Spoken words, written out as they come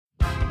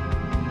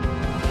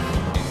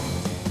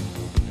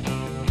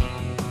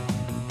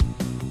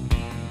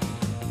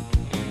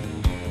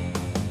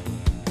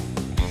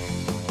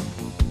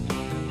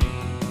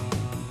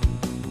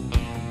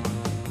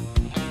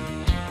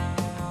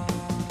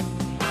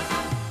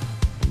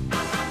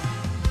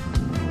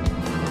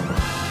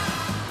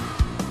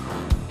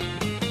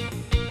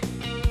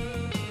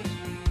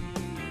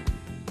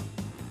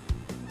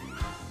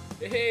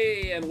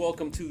and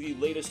welcome to the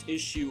latest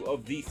issue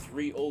of the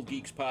Three Old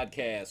Geeks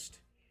podcast.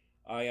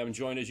 I am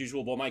joined as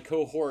usual by my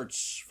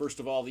cohorts. First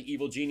of all, the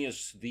evil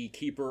genius, the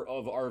keeper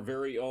of our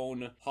very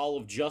own Hall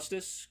of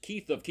Justice,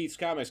 Keith of Keith's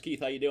Comics.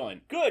 Keith, how you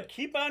doing? Good.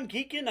 Keep on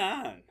geeking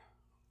on.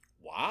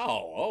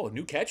 Wow. Oh,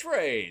 new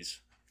catchphrase.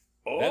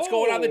 Oh. That's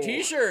going on the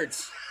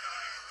t-shirts.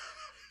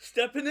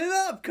 Stepping it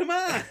up. Come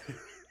on.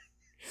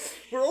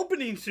 We're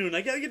opening soon.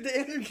 I gotta get the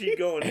energy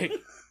going.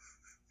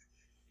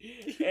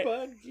 Keep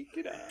on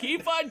geeking on.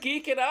 Keep on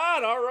geeking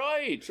on. All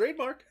right.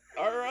 Trademark.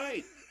 All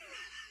right.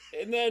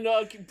 And then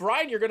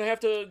Brian, you're gonna have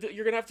to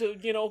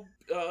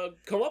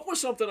come up with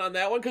something on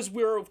that one, because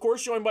we're of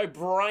course joined by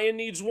Brian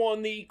Needs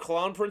One, the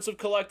Clown Prince of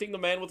Collecting, the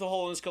man with a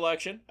hole in his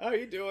collection. How are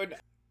you doing?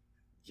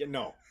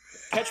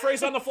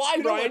 Catchphrase on the fly,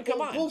 Brian.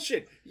 Come on.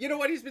 Bullshit. You know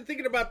what? He's been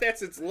thinking about that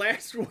since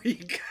last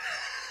week.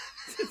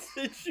 Since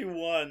issue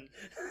 1.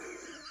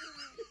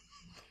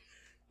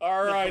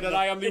 All right, and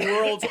I am the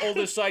world's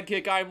oldest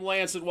sidekick. I'm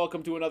Lance, and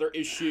welcome to another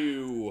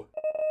issue.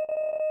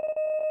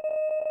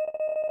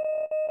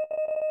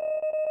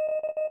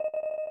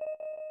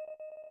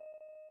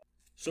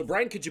 So,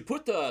 Brian, could you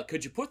put the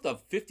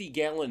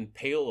 50-gallon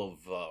pail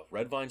of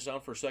red vines down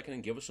for a second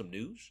and give us some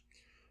news?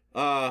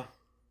 No.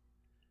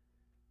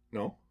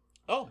 Oh,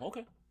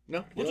 okay.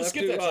 No. We'll just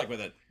skip that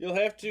segment then. You'll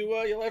have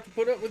to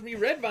put up with me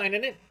red vine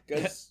in it,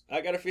 because I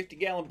got a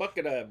 50-gallon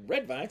bucket of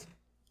red vines.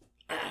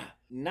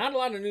 Not a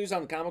lot of news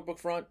on the comic book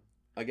front.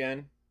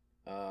 Again,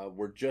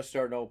 we're just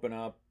starting to open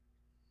up.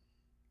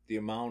 The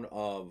amount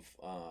of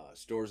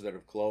stores that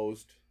have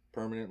closed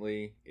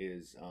permanently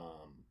is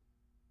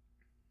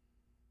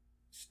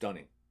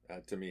stunning.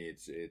 To me,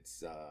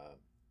 it's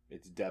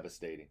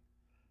devastating.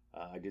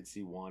 I did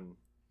see one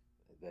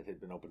that had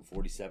been open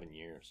 47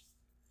 years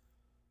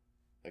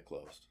that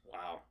closed.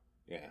 Wow.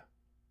 Yeah.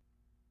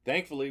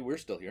 Thankfully, we're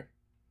still here.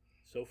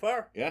 So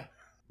far. Yeah.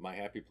 My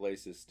happy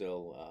place is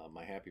still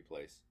my happy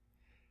place.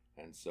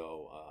 And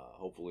so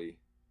hopefully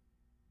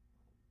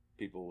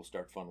people will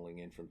start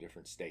funneling in from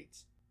different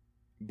states.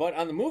 But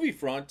on the movie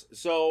front,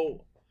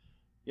 so,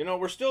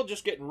 we're still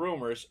just getting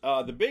rumors.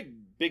 The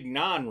big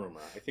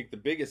non-rumor, I think the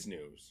biggest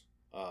news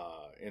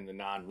in the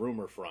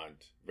non-rumor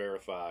front,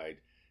 verified,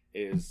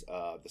 is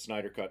the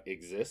Snyder Cut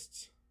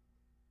exists.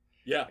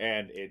 Yeah.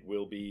 And it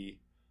will be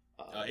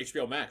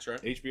HBO Max,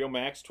 right? HBO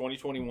Max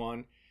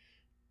 2021.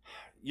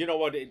 You know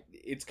what?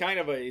 It's kind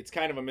of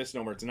a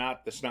misnomer. It's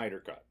not the Snyder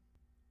Cut.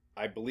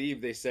 I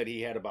believe they said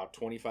he had about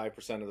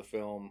 25% of the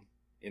film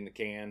in the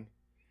can.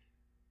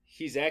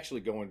 He's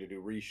actually going to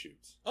do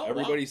reshoots. Oh,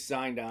 Everybody's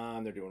signed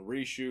on. They're doing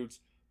reshoots.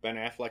 Ben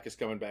Affleck is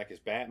coming back as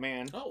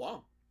Batman. Oh,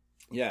 wow.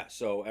 Yeah,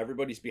 so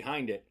everybody's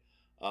behind it.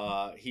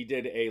 He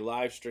did a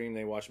live stream.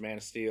 They watched Man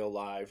of Steel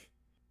live,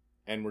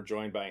 and we're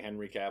joined by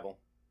Henry Cavill.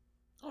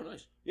 Oh,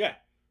 nice. Yeah,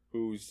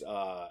 who's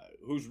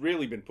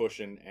really been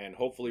pushing, and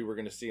hopefully we're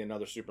going to see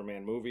another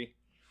Superman movie.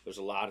 There's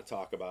a lot of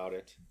talk about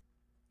it.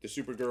 The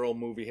Supergirl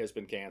movie has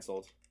been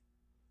canceled,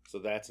 so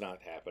that's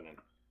not happening.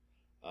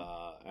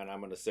 And I'm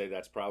going to say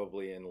that's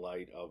probably in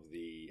light of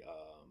the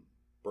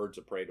Birds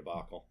of Prey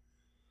debacle,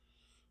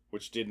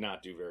 which did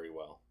not do very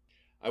well.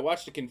 I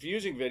watched a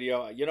confusing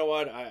video. You know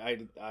what? I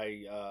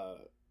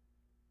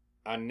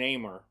on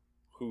Namor,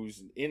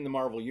 who's in the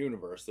Marvel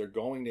Universe, they're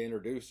going to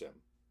introduce him.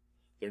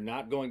 They're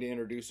not going to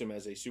introduce him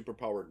as a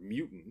superpowered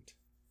mutant.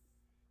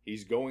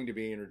 He's going to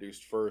be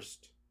introduced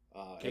first.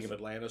 King of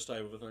Atlantis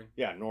type of a thing?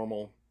 Yeah,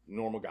 normal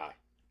guy.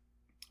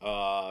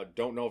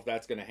 Don't know if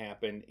that's going to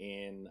happen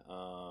in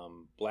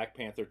Black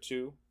Panther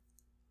 2.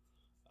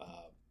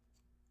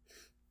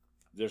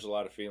 There's a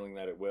lot of feeling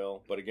that it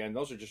will. But again,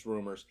 those are just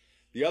rumors.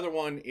 The other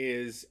one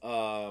is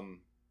the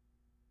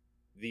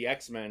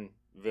X-Men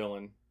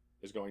villain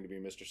is going to be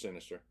Mr.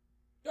 Sinister.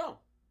 Oh.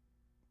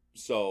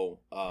 So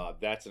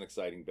that's an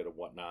exciting bit of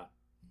whatnot.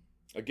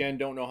 Again,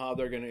 don't know how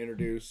they're going to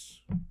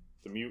introduce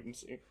the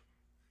mutants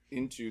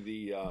into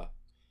the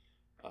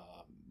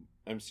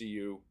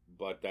MCU,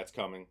 but that's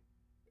coming.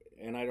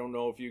 And I don't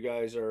know if you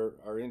guys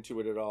are into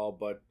it at all,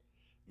 but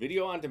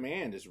video on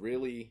demand is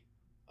really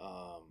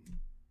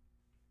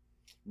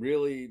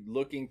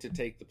looking to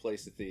take the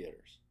place of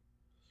theaters.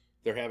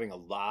 They're having a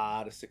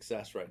lot of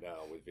success right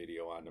now with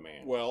video on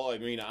demand. Well, I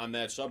mean, on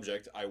that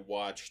subject, I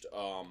watched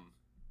the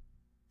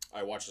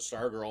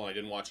Stargirl, and I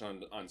didn't watch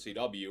it on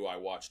CW. I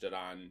watched it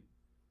on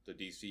the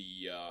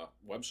DC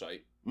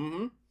website.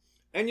 Mm-hmm.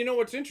 And you know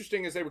what's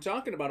interesting is they were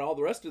talking about all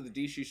the rest of the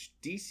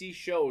DC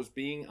shows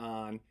being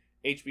on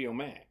HBO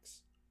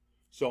Max.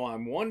 So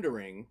I'm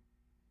wondering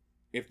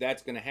if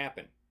that's going to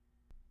happen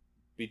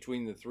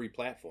between the three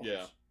platforms.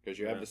 Yeah. Because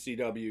you have the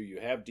CW, you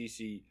have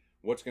DC.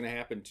 What's going to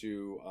happen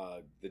to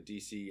the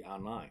DC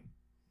Online?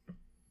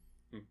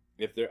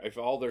 If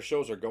all their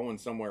shows are going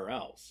somewhere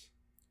else?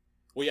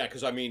 Well, yeah,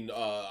 because I mean,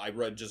 I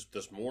read just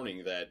this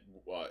morning that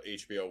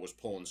HBO was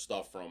pulling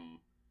stuff from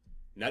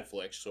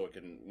Netflix, so it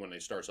can, when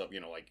it starts up,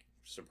 like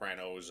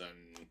Sopranos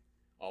and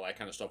all that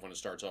kind of stuff, when they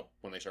start up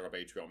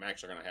HBO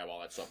Max, they're going to have all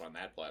that stuff on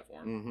that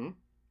platform. Mm-hmm.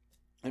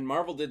 And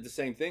Marvel did the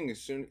same thing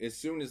as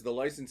soon as the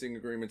licensing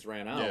agreements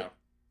ran out. Yeah.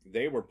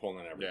 They were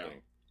pulling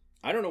everything.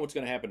 I don't know what's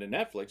going to happen to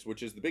Netflix,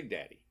 which is the big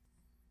daddy.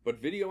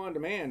 But video on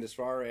demand, as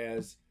far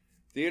as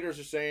theaters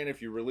are saying,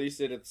 if you release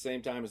it at the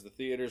same time as the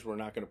theaters, we're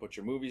not going to put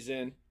your movies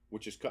in,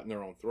 which is cutting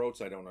their own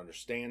throats. I don't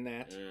understand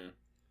that.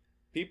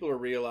 People are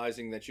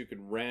realizing that you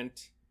can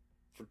rent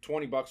for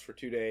 $20 for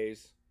 2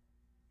 days.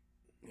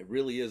 It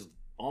really is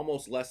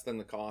almost less than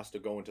the cost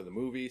of going to the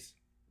movies.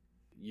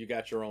 You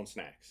got your own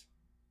snacks.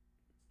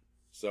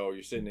 So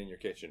you're sitting in your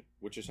kitchen,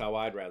 which is how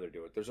I'd rather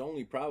do it. There's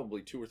only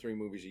probably 2 or 3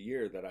 movies a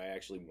year that I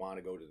actually want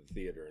to go to the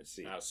theater and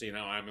see.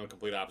 Now I'm the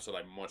complete opposite.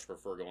 I much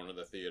prefer going to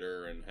the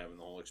theater and having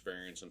the whole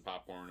experience and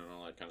popcorn and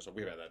all that kind of stuff.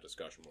 We've had that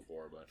discussion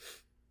before, but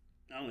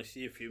I only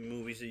see a few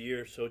movies a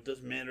year, so it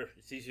doesn't matter.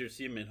 It's easier to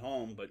see them at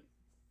home, but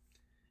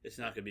it's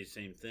not going to be the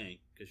same thing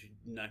because you're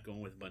not going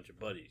with a bunch of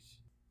buddies.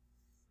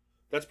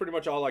 That's pretty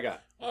much all I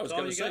got. I was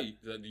going to say,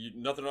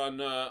 nothing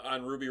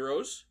on Ruby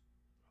Rose?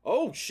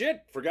 Oh,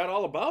 shit. Forgot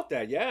all about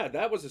that. Yeah,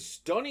 that was a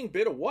stunning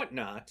bit of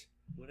whatnot.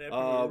 What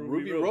happened to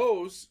Ruby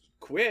Rose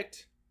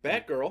quit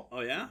Batgirl. Oh,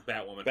 yeah?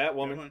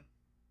 Batwoman.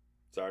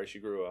 Sorry, she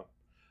grew up.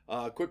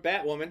 Quit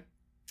Batwoman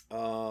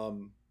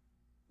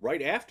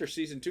right after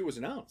season 2 was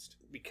announced.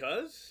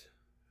 Because?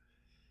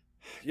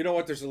 You know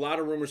what? There's a lot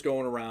of rumors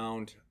going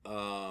around.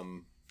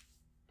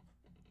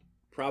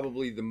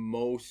 Probably the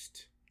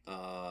most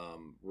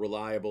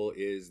reliable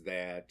is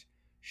that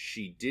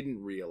she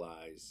didn't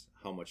realize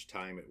how much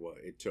time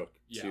it took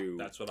to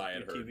that's what I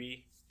had heard.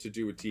 To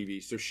do a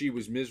TV. So she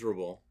was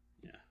miserable.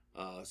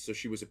 Yeah. So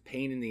she was a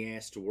pain in the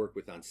ass to work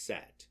with on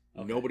set.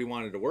 Okay. Nobody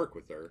wanted to work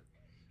with her.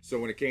 So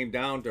when it came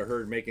down to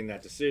her making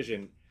that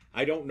decision,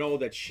 I don't know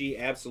that she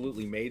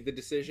absolutely made the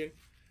decision.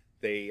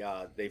 They've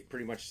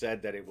pretty much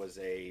said that it was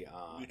a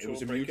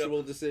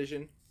mutual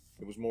decision.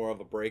 It was more of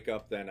a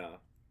breakup than a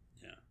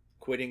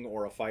quitting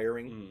or a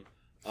firing.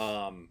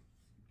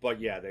 But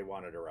yeah, they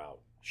wanted her out.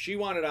 She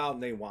wanted out,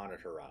 and they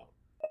wanted her out.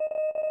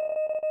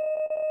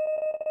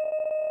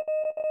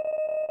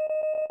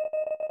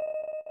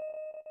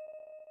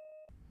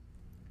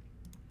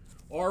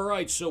 All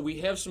right, so we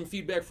have some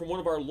feedback from one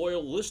of our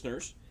loyal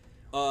listeners.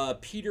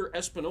 Peter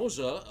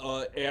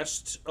Espinoza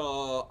asked,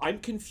 I'm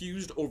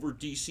confused over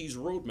DC's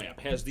roadmap.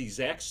 Has the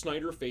Zack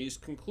Snyder phase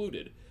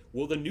concluded?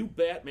 Will the new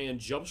Batman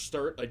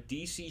jumpstart a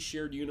DC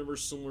shared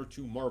universe similar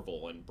to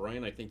Marvel? And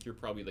Brian, I think you're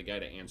probably the guy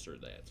to answer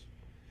that.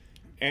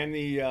 And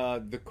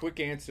the quick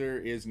answer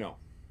is no.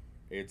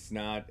 It's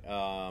not.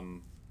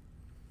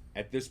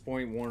 At this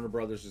point, Warner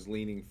Brothers is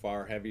leaning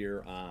far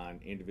heavier on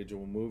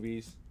individual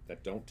movies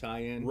that don't tie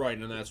in. Right,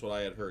 and that's what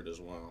I had heard as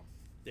well.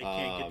 They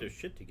can't get their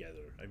shit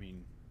together. I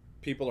mean,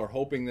 people are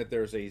hoping that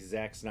there's a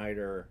Zack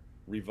Snyder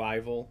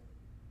revival.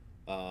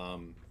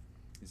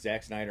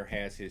 Zack Snyder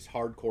has his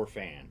hardcore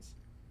fans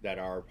that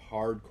are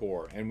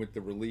hardcore, and with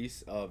the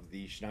release of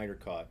the Snyder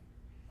Cut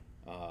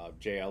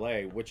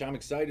JLA, which I'm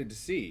excited to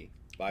see,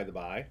 by the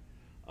by,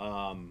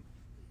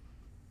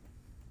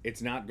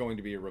 it's not going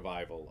to be a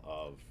revival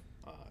of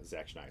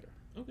Zack Snyder.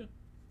 Okay.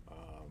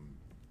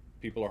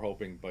 People are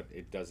hoping, but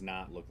it does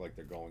not look like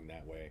they're going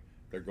that way.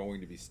 They're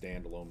going to be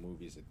standalone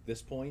movies at this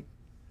point.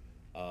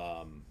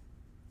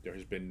 There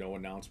has been no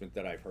announcement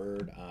that I've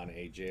heard on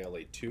a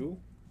JLA 2.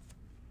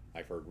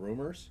 I've heard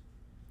rumors.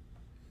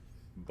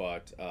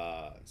 But,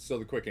 so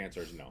the quick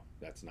answer is no.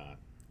 That's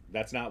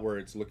not where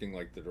it's looking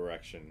like the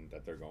direction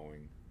that they're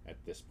going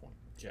at this point.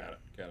 Got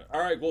it.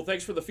 All right, well,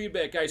 thanks for the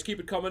feedback, guys.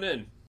 Keep it coming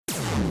in.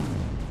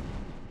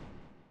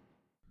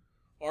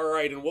 All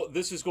right, and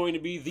this is going to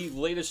be the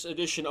latest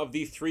edition of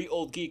the Three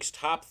Old Geeks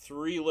Top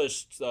 3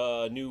 list,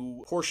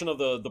 new portion of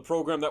the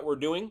program that we're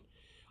doing.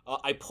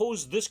 I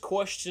posed this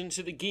question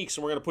to the geeks,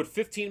 and we're going to put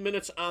 15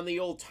 minutes on the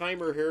old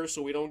timer here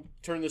so we don't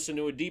turn this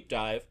into a deep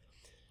dive.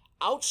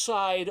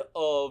 Outside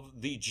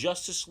of the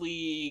Justice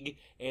League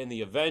and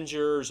the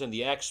Avengers and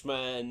the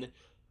X-Men,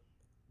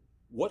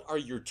 what are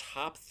your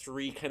top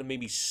 3 kind of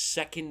maybe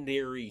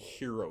secondary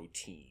hero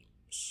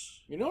teams?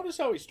 You notice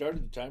how he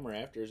started the timer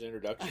after his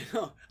introduction? I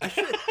know. I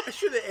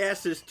should have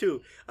asked this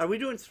too. Are we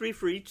doing 3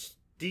 for each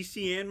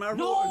DC and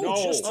Marvel? No,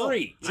 just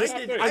 3.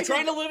 I'm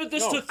trying to limit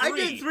this to 3. I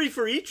did 3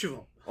 for each of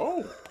them.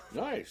 Oh,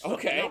 nice.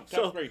 Okay.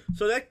 Top 3.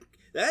 So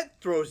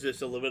that throws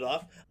this a little bit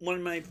off. One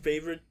of my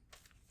favorite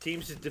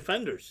teams is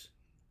Defenders.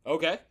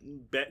 Okay.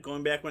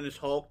 Going back when it's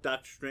Hulk,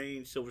 Doctor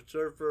Strange, Silver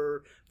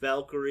Surfer,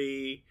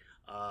 Valkyrie,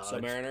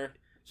 Submariner.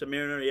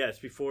 Submariner, yes,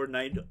 before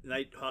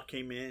Nighthawk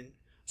came in.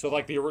 So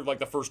like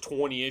the first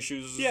 20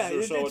 issues. Yeah,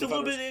 or so it's a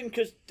little bit in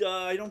because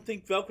I don't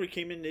think Valkyrie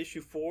came in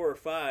issue 4 or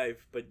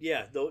 5, but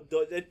yeah,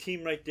 that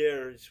team right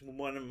there is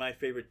one of my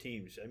favorite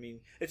teams. I mean,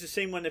 it's the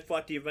same one that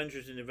fought the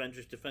Avengers and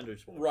Avengers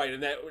Defenders War. Right,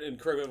 and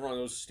correct me if I'm wrong,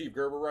 it was Steve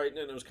Gerber writing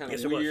it, and it was kind of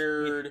Yes,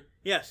 weird.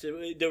 Yes,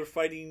 they were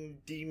fighting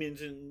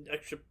demons and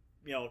extra,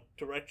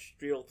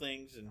 terrestrial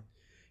things, and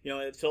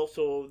it's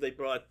also they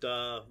brought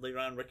later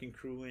on Wrecking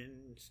Crew in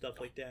and stuff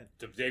like that.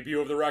 The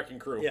debut of the Wrecking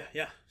Crew.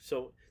 Yeah.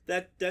 So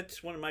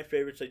that's one of my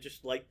favorites. I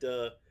just like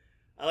the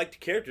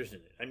characters in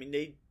it. I mean,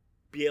 they'd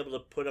be able to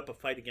put up a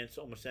fight against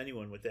almost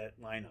anyone with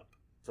that lineup.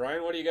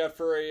 Brian, what do you got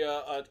for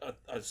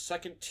a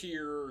second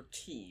tier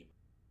team?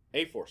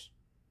 A-Force.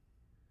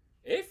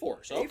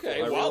 A-Force.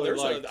 Okay. I Wow. really There's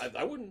liked-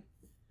 I wouldn't.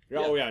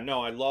 Oh yeah,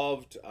 no, I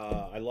loved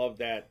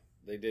that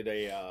they did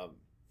a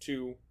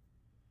 2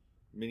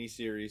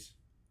 miniseries.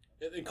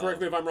 And correct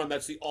me if I'm wrong.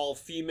 That's the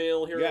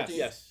all-female hero Yes. team.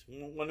 Yes,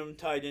 one of them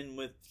tied in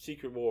with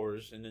Secret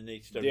Wars, and then they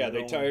started. Yeah, their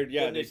they own, tied-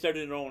 yeah, Then they they-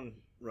 started their own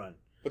run.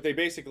 But they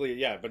basically,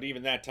 but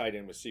even that tied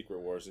in with Secret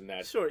Wars in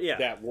that Sort, yeah,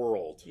 that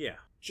world. yeah.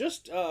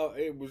 Just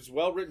it was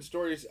well written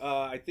stories.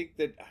 I think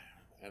that,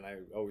 and I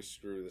always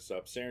screw this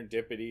up,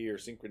 serendipity or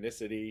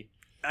synchronicity.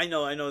 I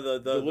know.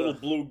 The little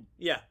blue.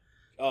 yeah.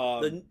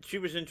 Um, She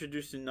was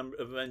introduced in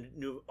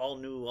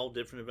all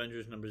different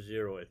Avengers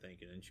 #0, I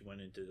think, and then she went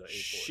into the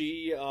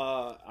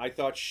A-Force. I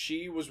thought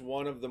she was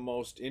one of the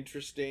most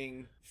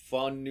interesting,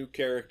 fun new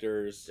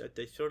characters That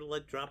they sort of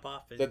let drop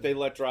off. And, that they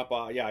let drop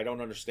off. Yeah, I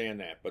don't understand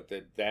that, but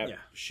that Yeah.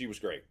 she was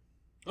great.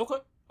 Okay.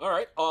 All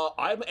right.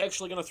 I'm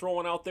actually going to throw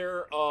one out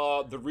there.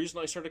 The reason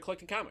I started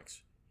collecting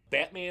comics.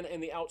 Batman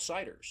and the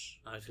Outsiders.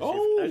 I was going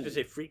Oh! to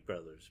say Freak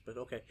Brothers, but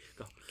okay,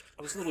 go.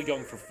 I was a little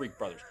young for Freak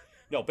Brothers.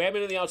 No,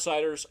 Batman and the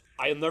Outsiders.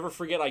 I'll never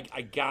forget.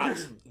 I got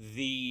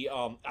the.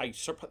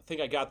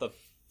 Think I got the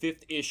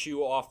 5th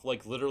issue off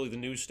like literally the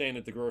newsstand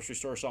at the grocery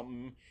store or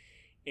something,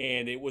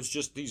 and it was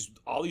just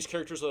all these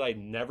characters that I'd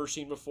never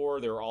seen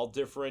before. They were all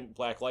different: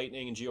 Black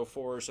Lightning and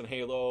Geoforce and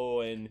Halo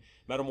and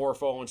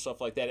Metamorpho and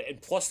stuff like that.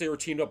 And plus, they were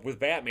teamed up with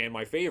Batman,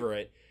 my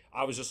favorite.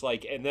 I was just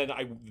like, and then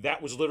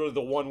that was literally the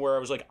one where I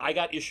was like, I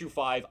got issue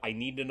 5. I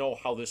need to know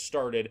how this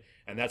started,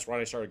 and that's when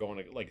I started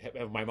going to like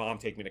have my mom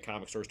take me to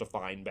comic stores to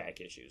find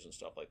back issues and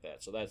stuff like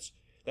that. So that's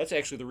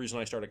actually the reason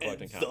I started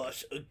collecting And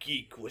comics. thus a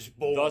geek was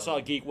born. Thus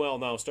a geek. Well,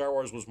 no, Star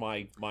Wars was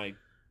my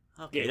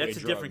Okay, gateway that's a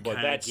drug, different but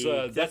kind that's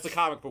of geek. that's the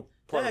comic book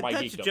part of my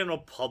that's geekdom. general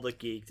public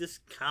geek. This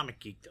comic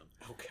geekdom.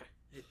 Okay.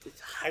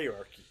 It's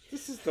hierarchy.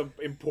 This is the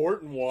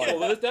important one.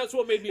 So that's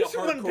what made me a This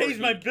one hardcore pays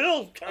my geek.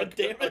 bills. God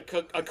damn it.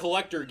 A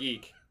collector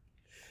geek.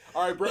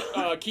 All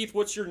right, Keith.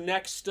 What's your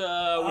next?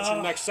 What's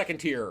your next second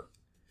tier?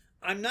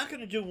 I'm not going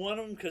to do one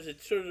of them because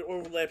it sort of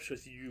overlaps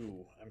with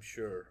you. I'm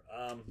sure.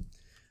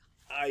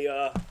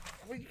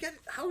 Well, you got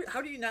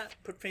how do you not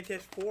put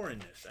Fantastic Four in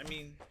this? I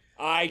mean,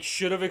 I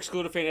should have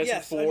excluded Fantastic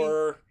Yes, I mean-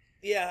 Four.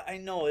 yeah, I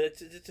know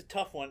it's a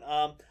tough one.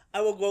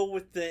 I will go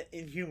with the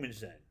Inhumans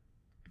then.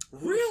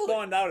 Who Really?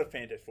 spawned out of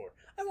Fantastic Four?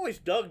 I've always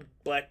dug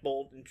Black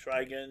Bolt and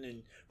Trigon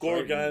and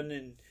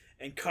Gorgon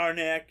and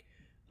Karnak.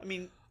 I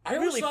mean, I I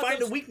always really thought find a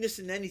those- weakness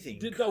in anything.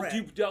 Do Crap.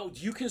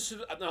 you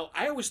consider? Now,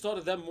 I always thought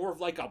of them more of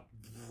like a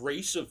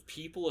race of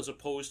people as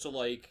opposed to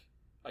like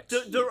a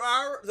team. There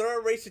are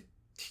a race of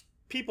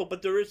people,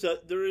 but there is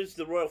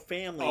the royal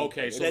family.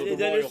 Okay, so that, the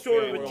that royal is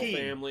sort family, of a team.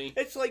 family.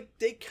 It's like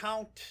they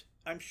count.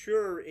 I'm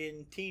sure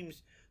in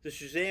teams the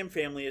Shazam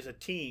family as a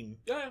team,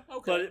 Yeah,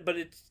 okay. but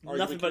it's Argument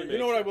nothing can but be You made.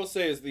 know what I will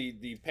say is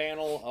the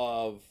panel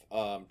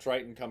of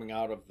Triton coming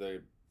out of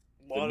the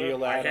water.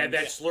 Neil I Adams, had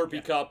that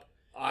Slurpee cup.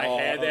 I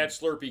had that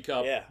Slurpee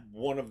cup. Yeah,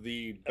 one of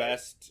the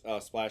best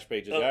splash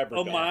pages ever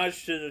done.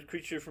 homage to the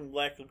creature from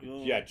Black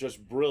Lagoon. Yeah,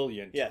 just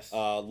brilliant. Yes.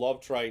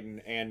 Love Triton,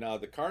 and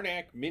the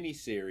Karnak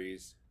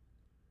miniseries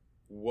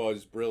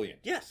was brilliant.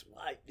 Yes.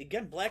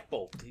 Again, Black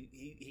Bolt.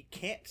 He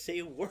can't say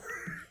a word.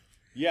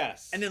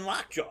 Yes. And then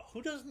Lockjaw.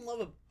 Who doesn't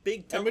love a big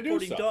And teleporting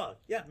Medusa. dog?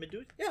 Yeah,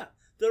 Medusa. Yeah,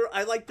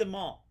 I like them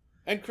all.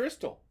 And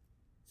Crystal.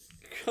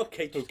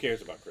 Okay. Who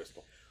cares about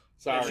Crystal?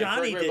 Sorry.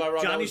 Johnny Correct me if I'm did.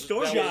 wrong, Johnny that was-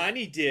 Storm. that was-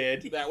 Johnny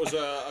did. That was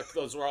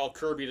those were all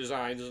Kirby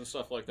designs and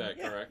stuff like that,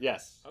 Yeah. correct?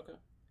 Yes.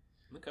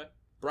 Okay.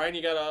 Brian,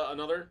 you got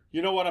another?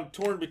 You know what? I'm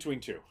torn between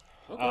 2.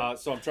 Okay.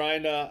 So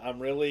I'm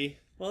really.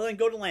 Well, then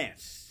go to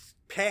Lance.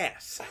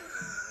 Pass.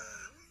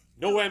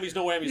 No whammies,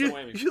 no whammies, no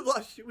whammies. You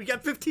lost. We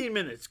got 15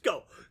 minutes.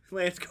 Go,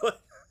 Lance. Go.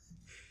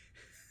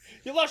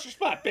 You lost your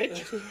spot,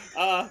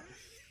 bitch.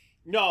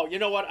 No, you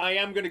know what? I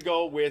am going to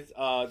go with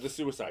the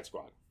Suicide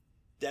Squad.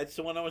 That's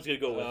the one I was gonna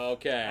go with.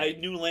 Okay. I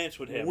knew Lance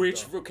would have.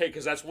 Which it, though. okay,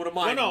 because that's one of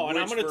mine. No, and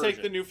I'm Which going to take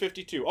version? the new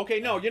 52. Okay,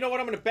 no, you know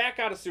what? I'm going to back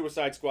out of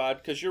Suicide Squad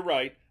because you're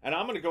right, and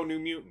I'm going to go New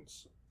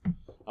Mutants.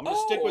 I'm going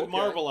to stick with okay.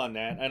 Marvel on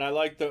that, and I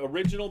like the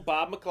original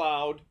Bob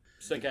McLeod.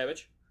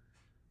 Sienkiewicz.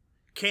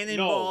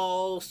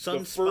 Cannonball, The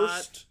Sunspot.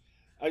 first.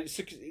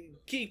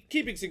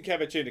 Keeping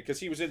Sienkiewicz in it because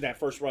he was in that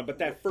first run, but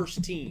that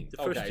first team. The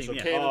first Okay, team, so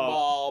yeah.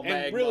 Cannonball, And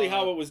Magma. really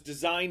how it was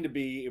designed to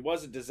be, it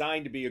wasn't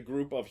designed to be a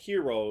group of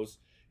heroes.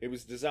 It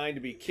was designed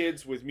to be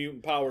kids with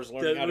mutant powers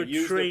learning that how to were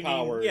use training- their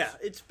powers. Yeah,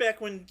 it's back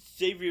when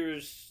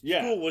Xavier's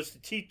Yeah. school was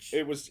to teach.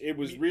 It was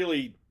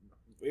really,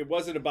 it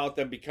wasn't about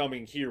them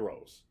becoming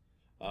heroes.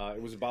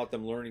 It was about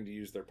them learning to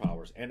use their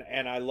powers. And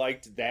I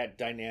liked that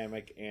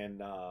dynamic,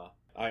 and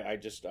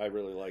I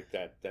really liked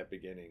that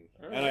beginning.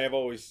 All And right. I have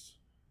always,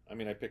 I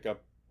pick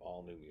up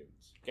all New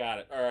Mutants. Got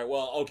it. All right.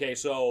 Well, okay.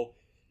 So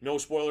no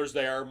spoilers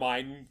there.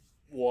 Mine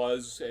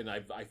was, and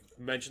I've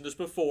mentioned this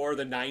before,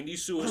 the '90s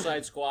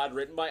Suicide Squad,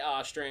 written by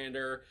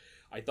Ostrander.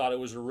 I thought it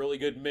was a really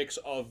good mix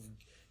of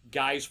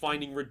guys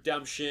finding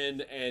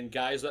redemption and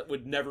guys that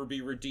would never be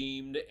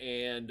redeemed,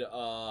 and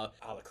the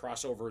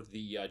crossover,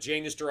 the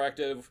Janus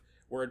Directive,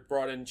 where it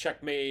brought in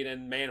Checkmate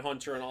and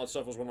Manhunter and all that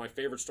stuff, was one of my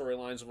favorite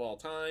storylines of all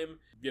time.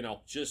 You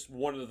know, just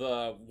one of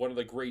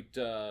the great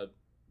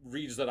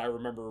reads that I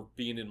remember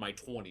being in my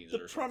 20s. The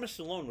or something. premise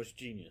alone was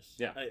genius.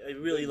 Yeah. I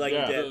really liked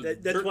Yeah.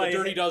 that. That's why the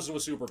Dirty Dozen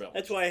with supervillains.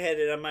 That's why I had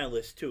it on my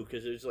list too,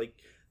 because it was like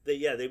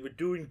they were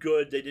doing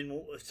good. They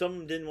didn't. Some of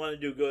them didn't want to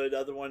do good.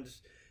 Other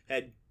ones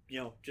had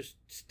just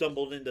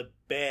stumbled into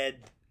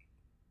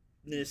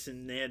badness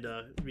and they had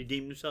to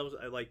redeem themselves.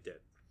 I liked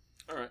that.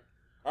 All right.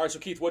 So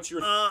Keith, what's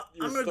your? I'm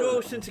gonna third?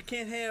 go since I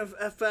can't have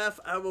FF.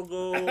 I will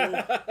go.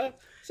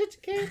 Since I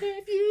can't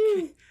have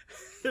you.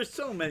 There's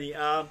so many.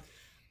 I'm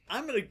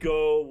gonna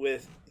go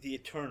with the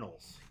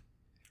Eternals.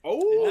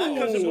 Oh, Not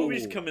because the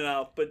movie's coming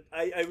out, but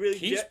I really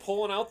He's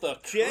pulling out the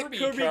Jack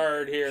Kirby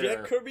card here.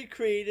 Jack Kirby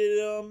created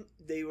them.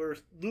 They were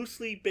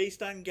loosely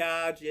based on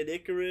gods. You had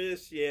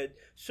Icarus. You had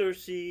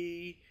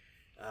Cersei.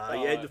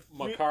 You had the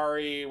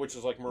Makari, which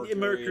is like Mercury.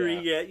 Mercury.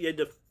 Yeah. You had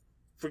the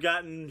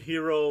forgotten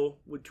hero,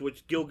 which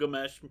was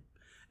Gilgamesh.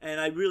 And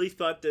I really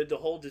thought that the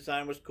whole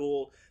design was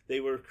cool. They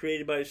were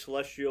created by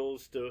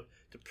Celestials to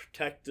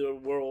protect the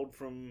world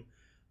from,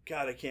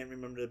 God, I can't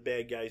remember the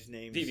bad guy's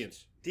names.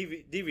 Deviants.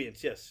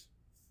 Deviants, yes.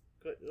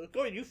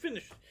 Go ahead, you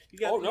finish. You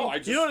you know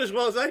it as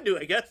well as I do,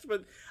 I guess.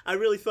 But I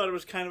really thought it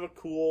was kind of a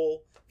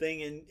cool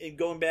thing. And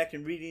going back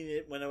and reading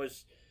it when I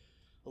was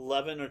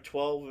 11 or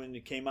 12 when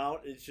it came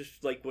out, it's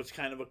just like was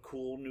kind of a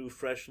cool, new,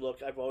 fresh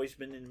look. I've always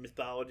been in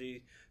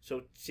mythology,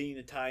 so seeing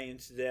the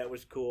tie-ins to that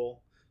was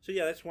cool. So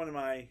yeah, that's one of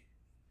my...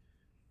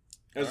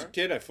 As a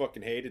kid, I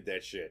fucking hated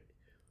that shit.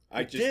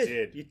 I just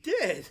did. You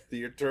did?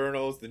 The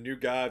Eternals, the New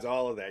Gods,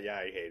 all of that. Yeah,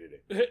 I hated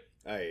it.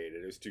 I hated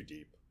it. It was too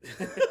deep.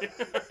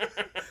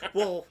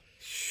 Well,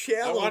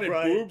 shallow, I wanted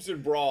Brian. boobs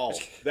and brawl.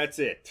 That's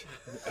it.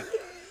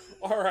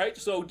 All right.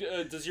 So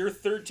does your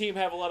third team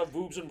have a lot of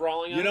boobs and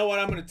brawling? You know what?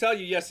 I'm going to tell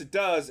you, yes, it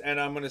does. And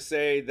I'm going to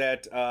say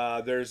that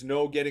there's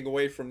no getting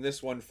away from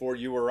this one for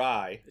you or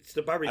I. It's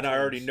the Barbie And twins. I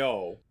already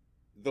know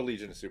the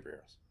Legion of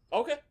Superheroes.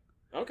 Okay.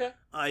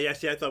 Yeah,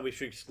 see, I thought we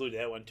should exclude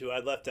that one, too. I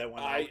left that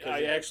one out.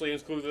 I actually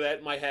included that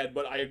in my head,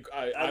 but I'm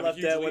a left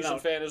huge that one Legion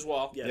out. fan as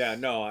well. Yes. Yeah,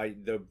 no,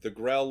 the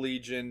Grell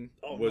Legion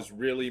was no.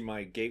 really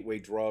my gateway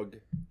drug.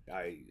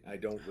 I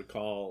don't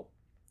recall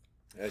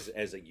as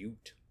a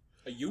Ute.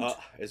 A Ute?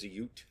 As a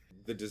Ute.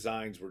 The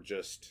designs were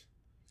just...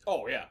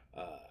 Oh, yeah.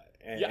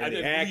 And at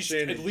the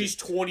action... at least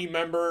 20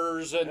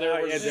 members, and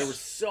there was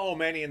so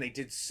many, and they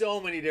did so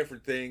many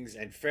different things,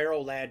 and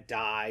Pharaoh Lad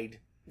died.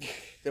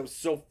 That was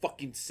so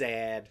fucking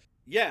sad.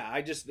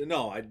 Yeah,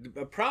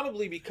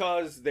 probably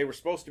because they were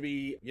supposed to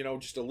be,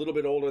 just a little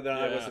bit older than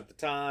I was at the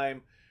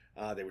time.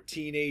 They were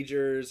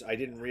teenagers. I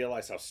didn't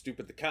realize how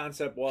stupid the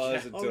concept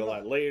was until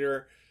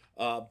later.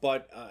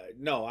 But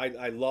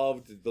I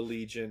loved the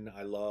Legion.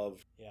 I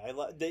loved... Yeah,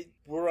 they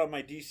were on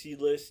my DC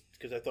list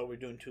because I thought we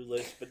were doing two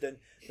lists. But then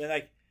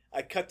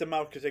I cut them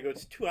out because I go,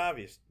 it's too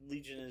obvious.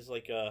 Legion is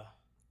like a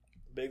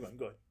big one.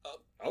 Go ahead.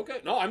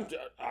 Okay. No, I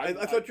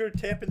thought you were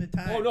tapping the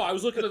time. Oh, no, I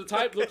was looking at the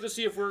time, looking to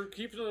see if we're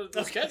keeping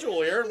the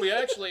schedule here, and we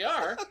actually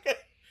are. Okay.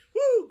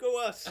 Woo,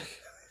 go us.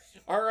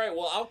 All right,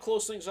 well, I'll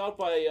close things out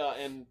by,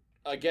 and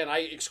again,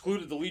 I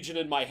excluded the Legion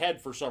in my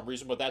head for some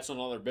reason, but that's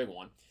another big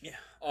one. Yeah.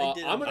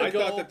 I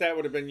thought that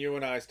would have been you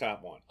and I's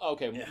top one.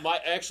 Okay, Yeah.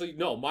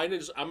 mine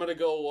is, I'm going to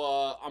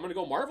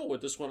go Marvel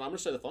with this one. I'm going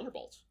to say the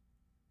Thunderbolts.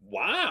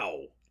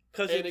 Wow.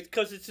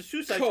 Because it's a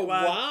Suicide Oh,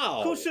 Squad. wow.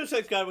 Cool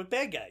Suicide Squad with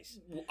bad guys.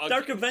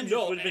 Dark Avengers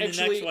would have been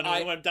the next one, and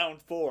we went down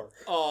 4.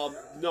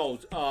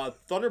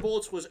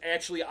 Thunderbolts was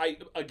actually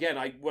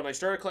when I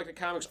started collecting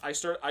comics, I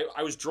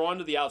was drawn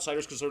to the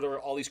Outsiders because there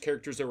were all these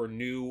characters that were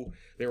new,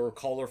 they were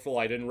colorful,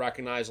 I didn't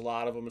recognize a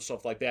lot of them and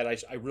stuff like that.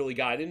 I really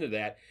got into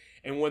that,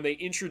 and when they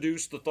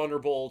introduced the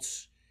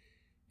Thunderbolts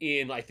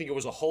in, I think it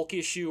was a Hulk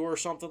issue or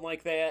something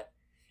like that.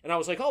 And I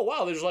was like, oh,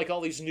 wow, there's like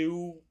all these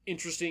new,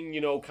 interesting,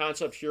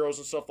 concept heroes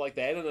and stuff like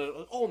that. And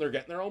then, they're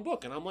getting their own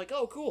book. And I'm like,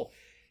 oh, cool.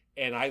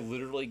 And I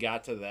literally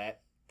got to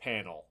that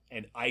panel.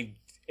 And I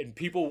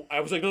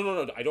was like,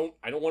 no, I don't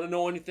want to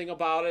know anything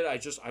about it.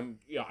 I'm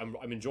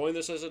enjoying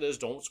this as it is.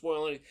 Don't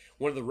spoil anything.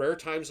 One of the rare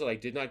times that I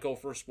did not go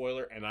for a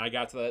spoiler. And I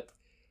got to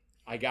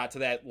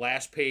that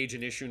last page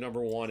in issue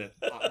number 1. And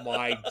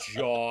my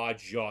jaw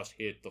just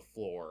hit the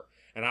floor.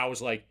 And I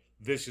was like,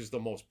 this is the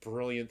most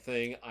brilliant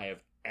thing I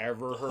have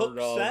ever heard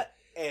of. Set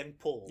and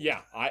pull.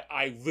 Yeah,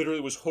 I literally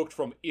was hooked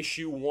from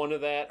issue 1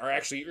 of that, or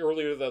actually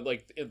earlier than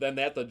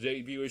the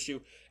debut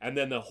issue, and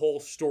then the whole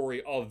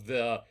story of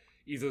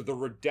either the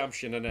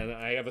redemption, and then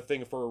I have a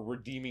thing for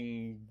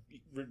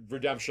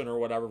redemption or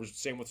whatever. It was the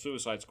same with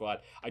Suicide Squad.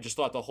 I just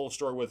thought the whole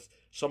story with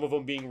some of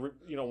them being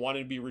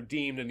wanting to be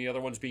redeemed, and the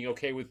other ones being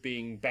okay with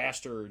being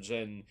bastards,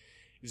 and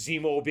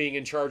Zemo being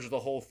in charge of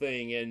the whole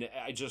thing, and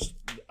I just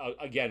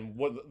again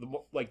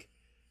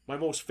my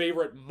most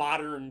favorite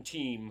modern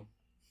team,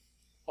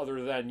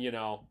 other than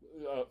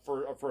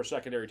for a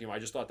secondary team. I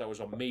just thought that was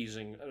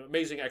amazing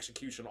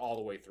execution all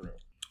the way through.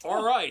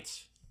 All right.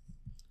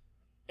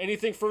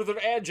 Anything further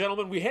to add,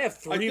 gentlemen? We have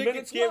 3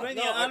 minutes Do you have left.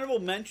 any honorable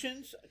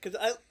mentions? Because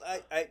I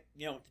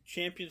the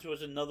Champions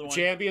was another one.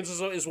 Champions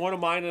is one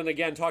of mine, and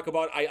again, talk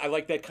about I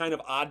like that kind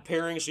of odd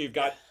pairing. So you've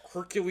got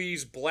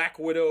Hercules, Black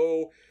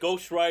Widow,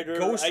 Ghost Rider,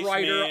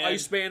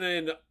 Iceman,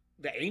 and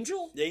The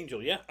Angel? The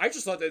Angel, yeah. I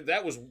just thought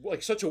that was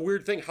like such a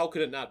weird thing. How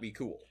could it not be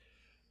cool?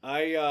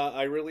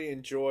 I really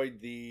enjoyed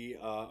the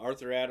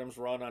Arthur Adams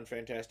run on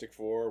Fantastic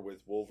Four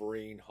with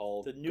Wolverine,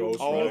 Hulk, The new- Ghost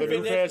Oh, Rider. the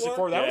new Fantastic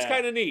Four. That was Yeah.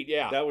 kind of neat.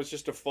 Yeah. That was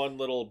just a fun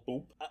little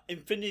boop.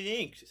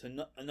 Infinity Inc. is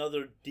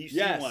another DC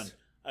Yes. one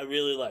I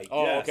really like.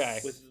 Oh, Yes.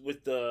 okay.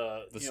 With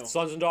the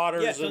Sons and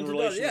Daughters Yeah, Sons and and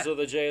relations Daughters, yeah. of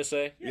the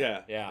JSA.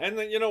 Yeah. Yeah. And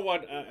then you know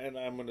what? And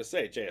I'm going to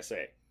say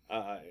JSA.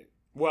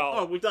 Well,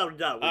 oh, without a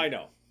doubt.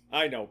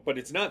 I know, but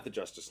it's not the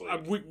Justice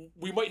League.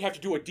 we might have to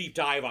do a deep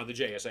dive on the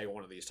JSA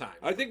one of these times.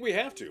 I think we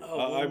have to.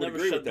 We'll I would never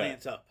agree shut with that.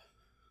 Lance up.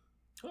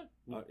 Yeah.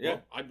 Well,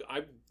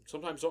 I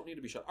sometimes don't need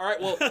to be shut. All right,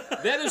 well,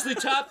 that is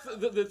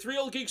the Three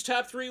Old Geeks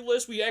top 3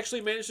 list. We actually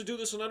managed to do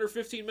this in under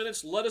 15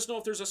 minutes. Let us know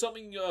if there's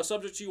something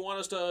subjects you want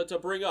us to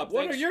bring up.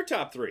 What Thanks. are your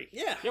top 3?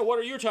 Yeah. Yeah, what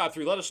are your top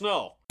 3? Let us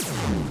know.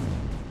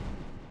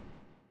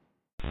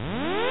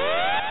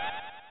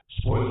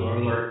 Spoiler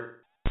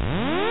alert.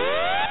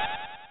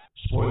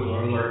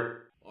 Spoiler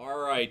alert. All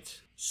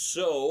right.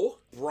 So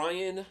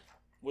Brian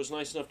was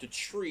nice enough to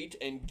treat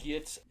and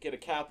get a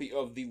copy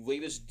of the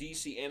latest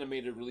DC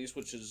animated release,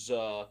 which is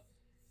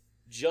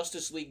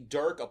Justice League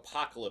Dark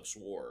Apocalypse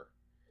War.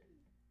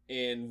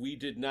 And we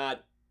did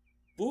not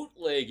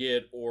bootleg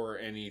it or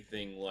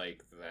anything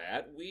like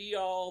that. We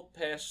all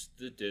passed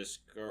the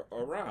disc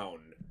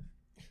around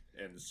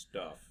and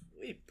stuff.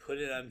 We put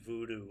it on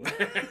Voodoo.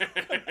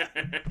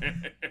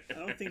 I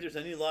don't think there's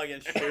any law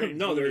against sharing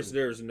No, Voodoo.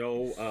 there's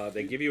no.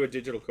 They give you a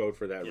digital code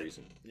for that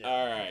reason. Yeah.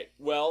 All right.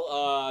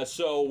 Well,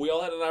 so we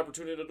all had an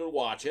opportunity to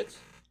watch it.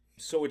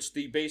 So it's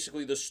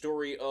basically the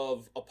story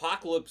of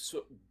Apocalypse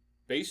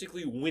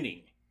basically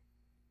winning.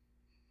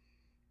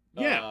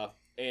 Yeah.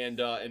 And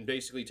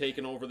basically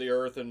taking over the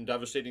Earth and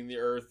devastating the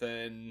Earth,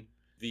 and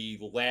the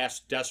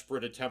last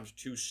desperate attempt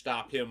to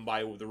stop him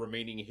by the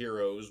remaining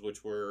heroes,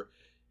 which were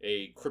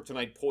a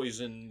kryptonite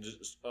poisoned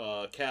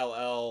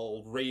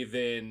Kal-El,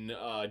 Raven,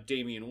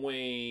 Damian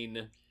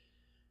Wayne,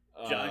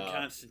 John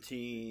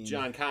Constantine,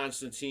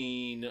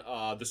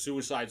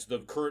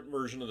 the current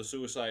version of the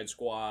Suicide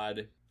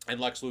Squad, and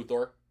Lex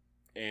Luthor,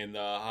 and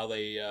how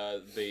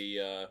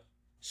they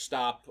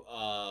stop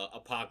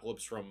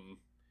Apocalypse from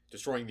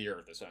destroying the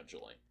Earth,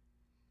 essentially.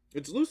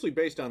 It's loosely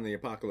based on the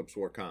Apocalypse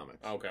War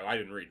comics. Okay, I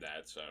didn't read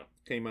that, so.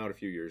 Came out a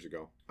few years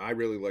ago. I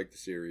really like the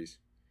series.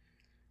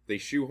 They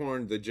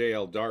shoehorned the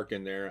JL Dark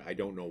in there. I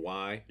don't know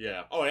why.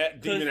 Yeah. Oh, yeah,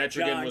 Demon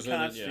Etrigan was in it.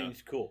 John Yeah.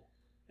 Constantine's cool.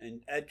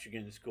 And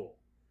Etrigan is cool.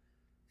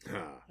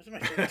 Ah. Those are my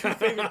 2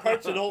 favorite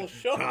parts of the whole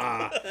show.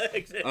 Ah.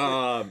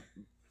 Exactly.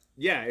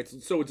 Yeah,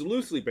 it's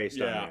loosely based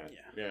on Yeah.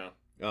 that.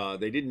 Yeah.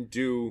 They didn't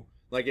do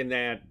like in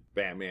that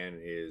Batman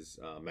is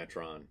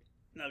Metron.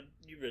 Now,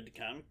 you read the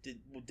comic. Did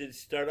it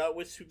start out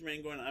with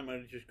Superman going, I'm going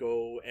to just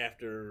go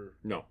after...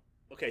 No,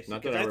 Okay, so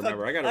not that I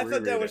remember. I got to I reread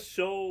thought that it. was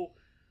so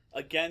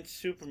against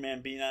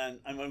Superman being on.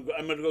 I'm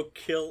gonna go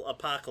kill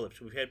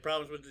Apocalypse. We've had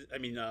problems with.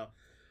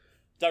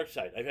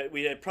 Darkseid.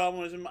 We had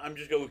problems with him. I'm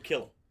just going to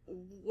kill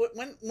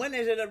him. When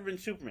has it ever been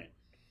Superman?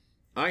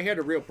 I had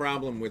a real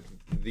problem with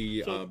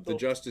the So-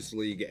 Justice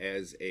League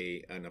as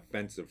an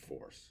offensive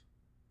force.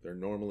 They're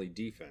normally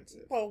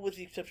defensive. Well, with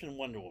the exception of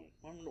Wonder Woman.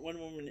 Wonder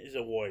Woman is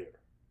a warrior.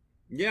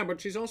 Yeah,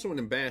 but she's also an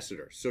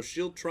ambassador, so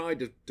she'll try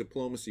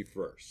diplomacy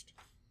first,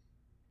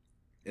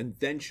 and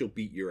then she'll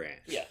beat your ass.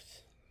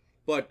 Yes.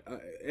 But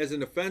as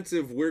an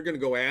offensive, we're going to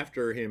go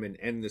after him and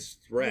end this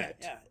threat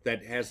Yeah.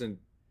 that hasn't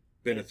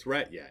been a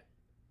threat yet.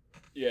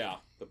 Yeah.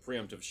 The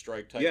preemptive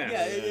strike type. Yeah.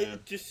 Yeah,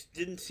 it just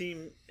didn't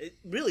seem.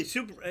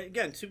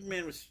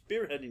 Superman was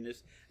spearheading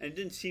this, and it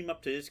didn't seem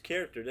up to his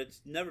character. That's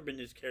never been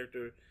his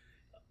character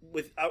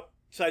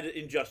outside of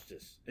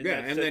Injustice.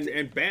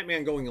 And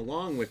Batman going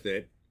along with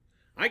it.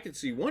 I could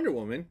see Wonder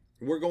Woman.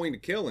 We're going to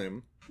kill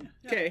him.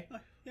 Okay.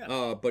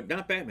 Yeah. But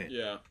not Batman.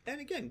 Yeah. And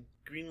again,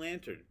 Green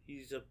Lantern.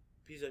 He's a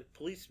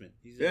policeman.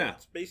 He's Yeah. a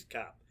space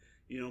cop.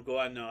 You don't go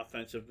on the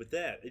offensive with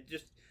that. It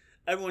just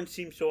everyone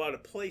seems so out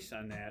of place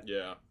on that.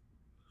 Yeah.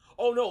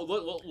 Oh, no,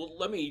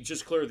 let me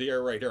just clear the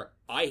air right here.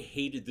 I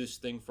hated this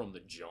thing from the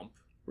jump.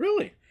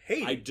 Really?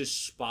 Hey, I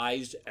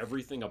despised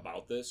everything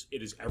about this.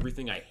 It is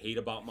everything I hate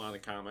about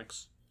modern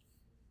comics.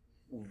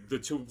 The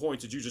 2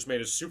 points that you just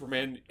made is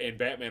Superman and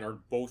Batman are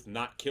both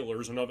not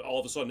killers, and all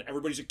of a sudden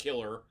everybody's a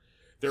killer.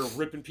 They're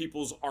ripping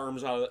people's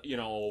arms out,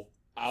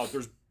 out.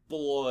 There's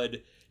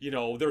blood,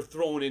 they're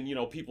throwing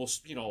in,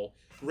 people's,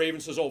 Raven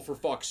says, "Oh, for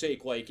fuck's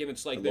sake," and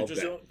it's like I they're love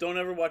just. that. don't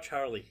ever watch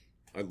Harley.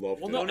 I love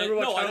Well, it. no, Don't ever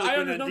watch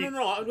Harley Quinn on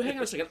no. Hang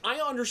on a second. I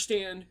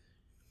understand.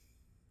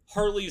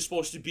 Harley is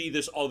supposed to be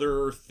this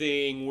other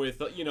thing with,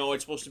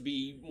 it's supposed to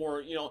be more,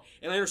 and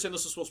I understand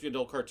this is supposed to be an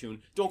adult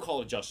cartoon. Don't call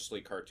it a Justice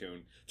League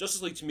cartoon.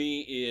 Justice League to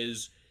me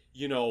is,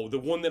 the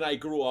one that I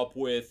grew up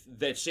with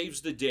that saves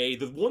the day.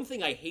 The one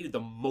thing I hated the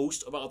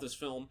most about this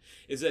film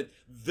is that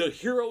the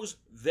heroes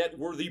that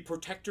were the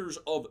protectors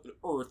of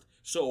Earth,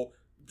 so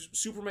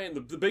Superman,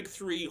 the big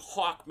three,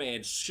 Hawkman,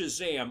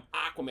 Shazam,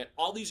 Aquaman,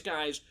 all these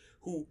guys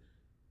who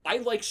I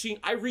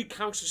read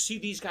comics to see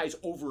these guys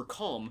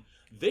overcome.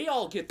 They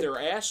all get their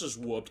asses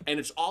whooped, and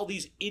it's all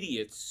these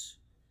idiots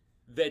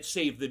that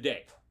save the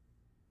day.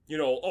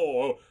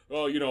 I'm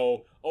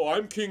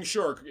King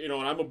Shark, and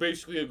I'm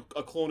basically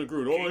a clone of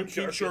Groot. Oh, I'm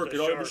King Shark,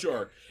 and I'm a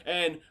shark.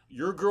 And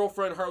your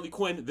girlfriend Harley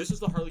Quinn, this is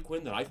the Harley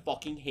Quinn that I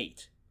fucking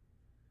hate.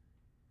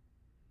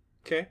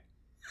 Okay.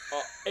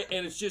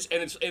 And it's just,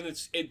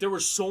 there were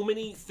so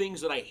many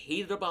things that I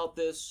hated about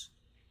this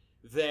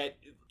that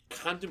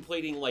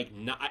contemplating, like,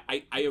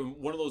 I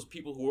am one of those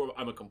people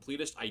I'm a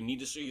completist. I need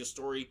to see a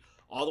story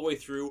all the way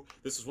through.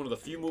 This is one of the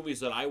few movies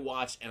that I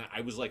watched, and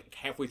I was like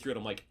halfway through it,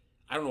 I'm like,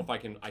 I don't know if I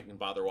can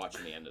bother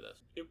watching the end of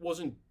this. It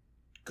wasn't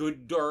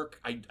good dark.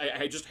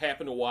 I just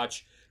happened to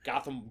watch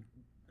Gotham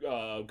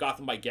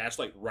by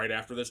Gaslight right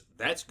after this.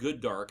 That's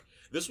good dark.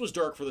 This was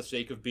dark for the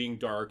sake of being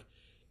dark.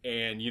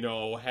 And,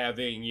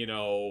 having,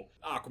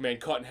 Aquaman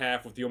cut in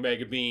half with the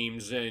Omega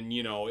beams, and,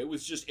 it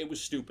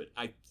was stupid.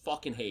 I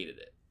fucking hated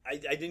it.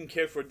 I didn't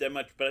care for it that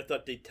much, but I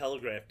thought they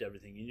telegraphed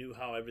everything. You knew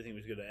how everything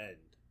was going to end.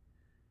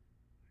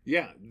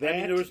 Yeah,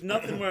 there was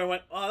nothing where I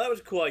went, oh, that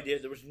was a cool idea.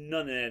 There was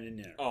none of that in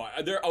there. Oh,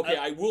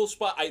 I will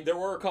spot. There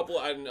were a couple,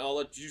 and I'll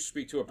let you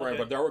speak to it, Brian.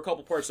 Okay. But there were a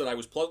couple parts that I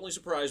was pleasantly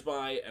surprised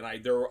by, and I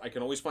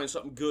can always find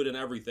something good in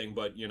everything.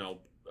 But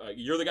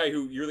you're the guy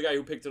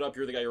who picked it up.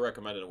 You're the guy who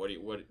recommended it.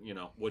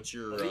 What's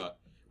your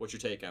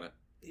take on it?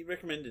 He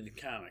recommended the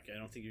comic. I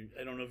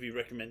don't know if he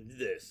recommended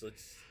this.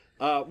 Let's.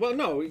 Well,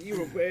 no,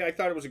 I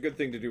thought it was a good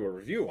thing to do a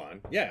review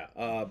on. Yeah,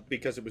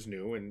 because it was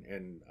new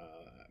and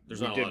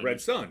we did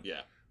Red Sun.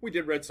 Yeah. We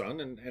did Red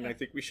Sun, and I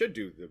think we should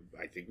do do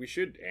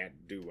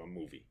a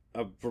movie.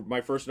 For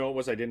my first note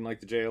was I didn't like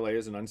the JLA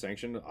as an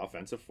unsanctioned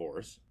offensive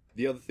force.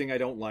 The other thing I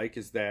don't like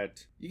is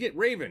that you get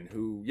Raven,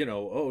 who,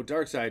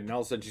 Darkseid, and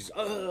all of a sudden she's,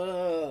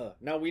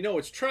 Now we know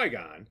it's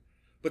Trigon,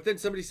 but then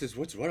somebody says,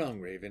 what's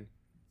wrong, Raven?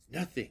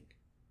 Nothing.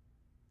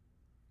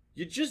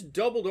 You just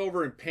doubled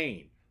over in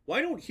pain.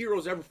 Why don't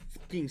heroes ever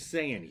fucking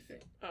say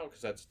anything? Oh,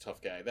 because that's a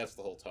tough guy. That's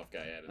the whole tough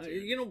guy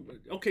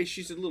attitude. Okay,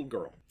 she's a little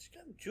girl. She's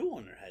got a jewel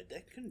in her head.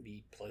 That couldn't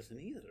be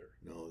pleasant either.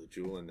 No, the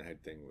jewel in the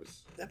head thing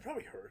was... That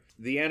probably hurt.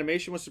 The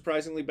animation was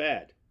surprisingly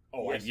bad.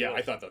 Oh, yes,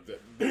 I thought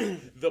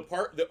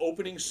the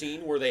opening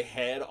scene where they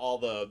had all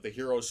the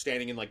heroes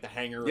standing in, like, the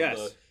hangar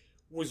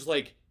was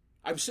like,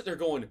 I'm sitting there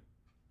going,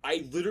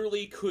 I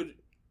literally couldn't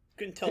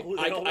tell who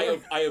they all were.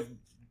 I have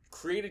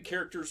created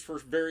characters for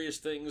various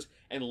things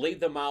and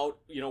laid them out,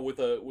 with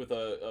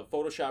a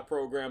Photoshop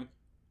program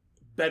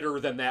better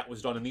than that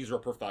was done, and these are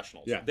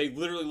professionals. Yeah. They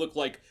literally look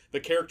like the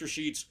character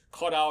sheets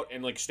cut out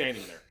and, like,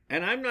 standing there.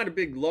 And I'm not a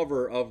big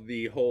lover of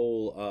the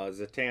whole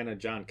Zatanna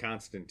John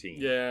Constantine.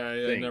 Yeah,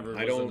 thing. I never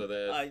was into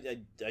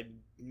that.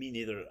 Me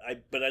neither.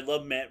 But I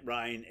love Matt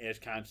Ryan as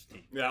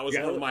Constantine. Yeah, that was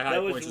one of my high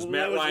points. Is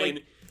Matt Ryan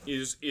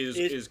is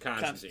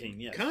Constantine.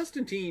 Yes.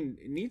 Constantine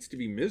needs to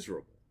be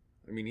miserable.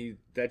 I mean,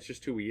 that's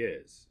just who he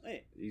is.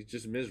 Right. He's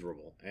just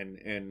miserable, and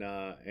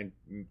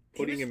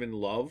putting him in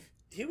love.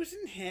 He was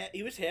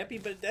happy,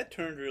 but that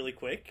turned really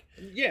quick.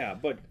 Yeah,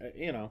 but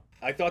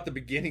I thought the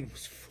beginning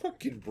was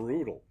fucking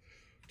brutal,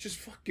 just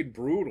fucking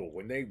brutal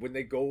when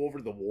they go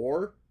over the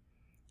war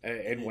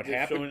and what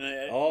happened.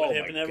 What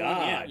happened my to everyone?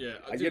 God! Yeah,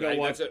 dude,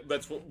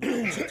 that's what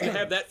to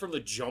have that from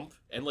the jump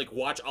and like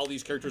watch all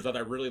these characters that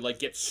I really like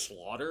get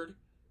slaughtered.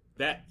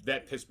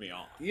 That pissed me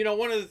off.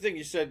 One of the things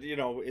you said,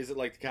 is it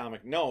like the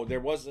comic? No,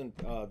 there wasn't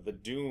the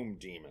Doom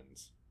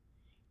demons.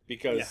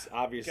 Because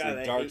obviously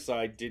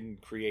Darkseid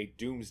didn't create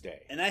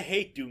Doomsday. And I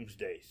hate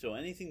Doomsday, so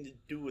anything to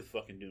do with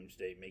fucking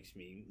Doomsday makes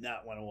me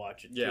not want to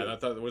watch it. Yeah, I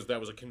thought that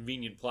was a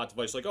convenient plot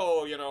device. Like,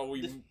 we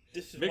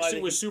mixed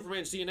it with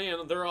Superman's DNA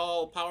and they're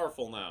all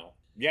powerful now.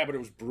 Yeah, but it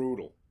was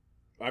brutal.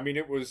 I mean,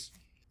 it was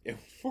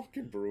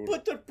fucking brutal.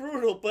 But they're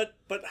brutal, but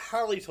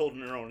Harley's holding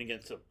her own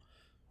against them.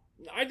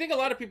 I think a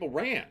lot of people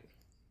ran.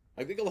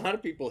 I think a lot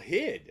of people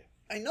hid.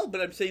 I know, but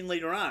I'm saying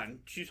later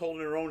on, she's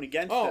holding her own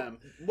against them.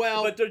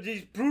 Well, but they're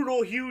these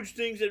brutal, huge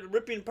things that are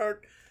ripping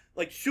apart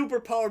like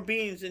superpowered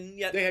beings, and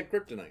yet they had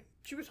kryptonite.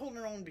 She was holding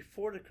her own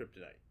before the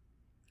kryptonite.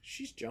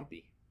 She's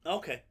jumpy.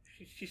 Okay,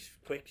 she's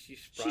quick.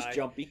 She's spry. She's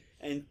jumpy.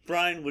 And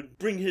Brian would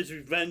bring his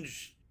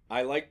revenge.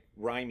 I like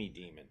Rhymy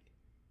Demon.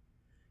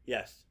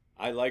 Yes.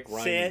 I like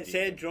Rhymy Demon.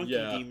 Sad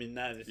drunky demon.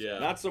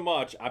 Not so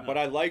much. But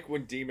I like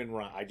when Demon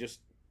rhyme.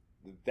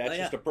 That's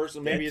just a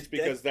person. Maybe it's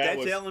because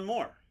that's Alan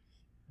Moore.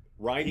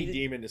 Rhymy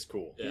Demon is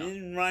cool. He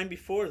didn't rhyme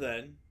before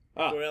then.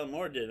 Before Alan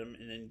Moore did him,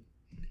 and then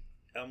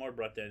Alan Moore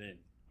brought that in.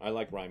 I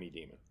like Rhymy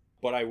Demon,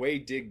 but I way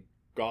dig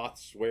goth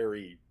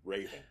sweary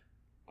Raven.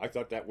 I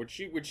thought that when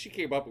she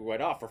came up and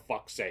went, "Oh, for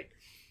fuck's sake,"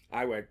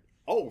 I went,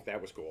 "Oh,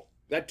 that was cool."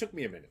 That took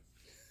me a minute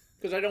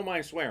because I don't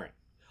mind swearing.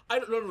 No.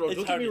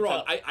 Don't get me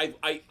wrong.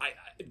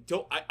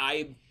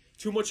 I'm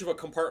too much of a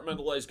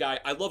compartmentalized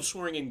guy. I love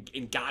swearing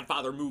in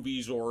Godfather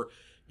movies or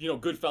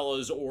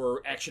Goodfellas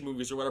or action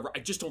movies or whatever. I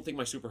just don't think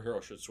my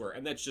superhero should swear,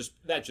 and that's just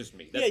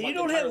me. That's you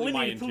don't have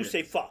Winnie the Pooh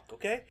say fuck,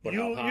 okay? But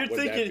you're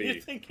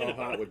thinking. How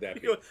hot would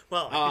that be?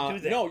 Well, I could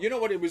do that. No, you know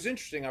what? It was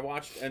interesting. I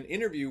watched an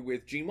interview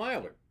with Gene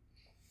Wilder,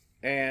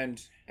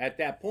 and at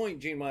that point,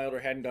 Gene Wilder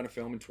hadn't done a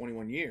film in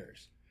 21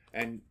 years,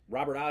 and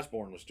Robert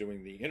Osborne was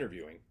doing the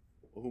interviewing,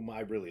 whom I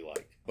really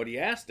liked. But he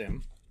asked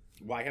him,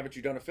 "Why haven't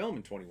you done a film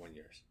in 21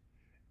 years?"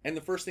 And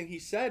the first thing he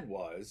said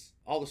was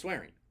all the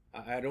swearing.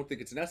 I don't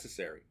think it's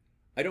necessary.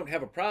 I don't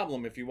have a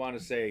problem if you want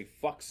to say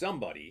fuck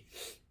somebody.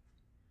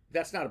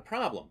 That's not a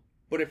problem.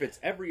 But if it's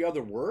every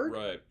other word,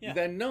 Right. Yeah.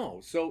 then no.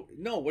 So,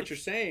 no, what you're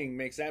saying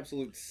makes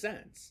absolute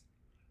sense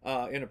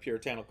in a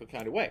puritanical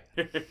kind of way.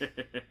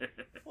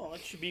 Well,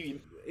 it should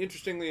be.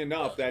 Interestingly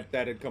enough, that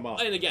had come up.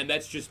 And again,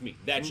 that's just me.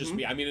 That's just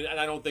me. I mean, and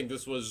I don't think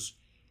this was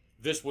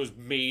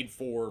made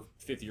for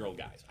 50-year-old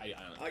guys. I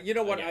don't know. You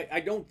know what? Again. I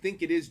don't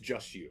think it is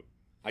just you.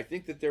 I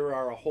think that there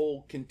are a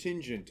whole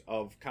contingent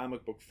of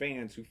comic book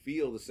fans who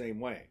feel the same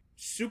way.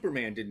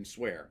 Superman didn't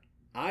swear.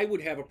 I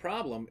would have a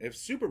problem if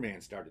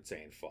Superman started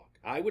saying fuck.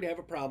 I would have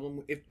a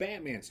problem if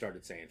Batman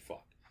started saying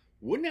fuck.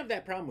 Wouldn't have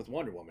that problem with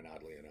Wonder Woman,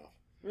 oddly enough.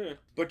 Yeah.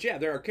 But yeah,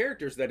 there are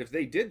characters that if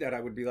they did that, I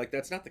would be like,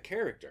 that's not the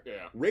character.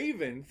 Yeah.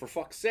 Raven, for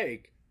fuck's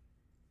sake,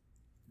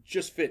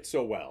 just fit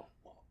so well.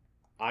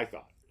 I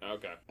thought.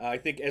 Okay. I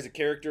think as a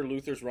character,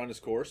 Luthor's run his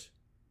course.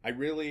 I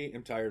really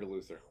am tired of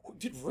Luthor.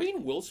 Did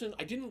Rainn Wilson?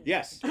 I didn't.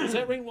 Yes. Was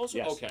that Rainn Wilson?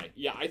 Yes. Okay.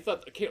 Yeah, I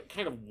thought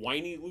kind of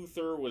whiny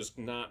Luthor was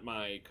not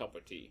my cup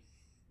of tea.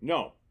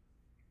 No.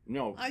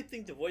 I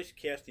think the voice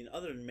casting,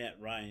 other than Matt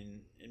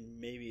Ryan, and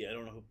maybe I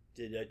don't know who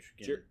did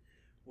Etrigan, Jer-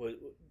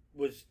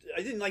 was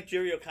I didn't like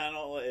Jerry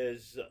O'Connell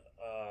as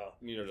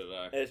Neither did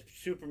I. as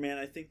Superman.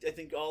 I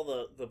think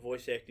all the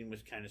voice acting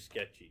was kind of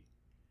sketchy.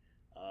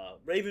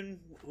 Raven,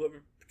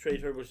 whoever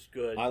portrayed her, was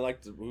good. I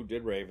liked who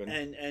did Raven.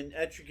 and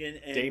Etrigan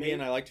and Damien,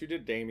 maybe, I liked who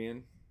did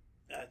Damien.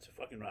 that's a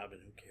fucking Robin.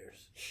 Who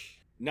cares?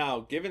 Now,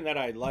 given that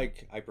I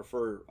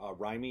prefer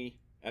Raimi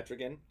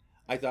Etrigan,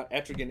 I thought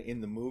Etrigan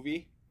in the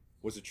movie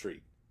was a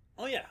treat.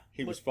 Oh yeah,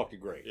 He was fucking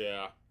great.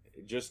 Yeah.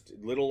 Just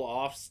little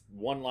off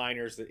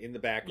one-liners in the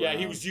background. Yeah,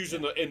 he was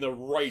using in the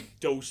right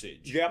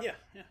dosage. Yep.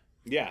 yeah.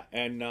 Yeah,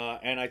 and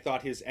I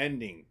thought his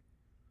ending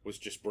was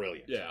just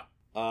brilliant. Yeah.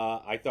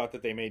 I thought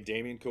that they made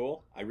Damien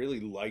cool. I really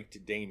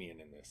liked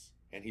Damien in this,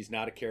 and he's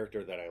not a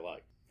character that I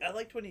like. I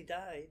liked when he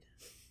died,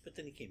 but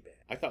then he came back.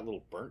 I thought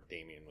little burnt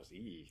Damien was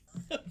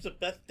That was the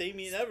best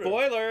Damien ever.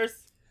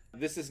 Spoilers!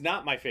 This is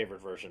not my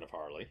favorite version of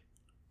Harley.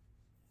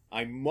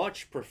 I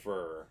much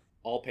prefer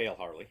all pale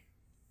Harley.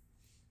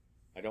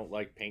 I don't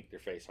like paint your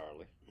face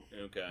Harley.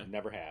 Okay.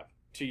 Never have.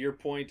 To your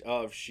point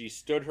of she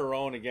stood her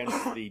own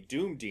against the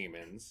Doom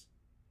Demons,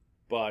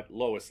 but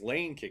Lois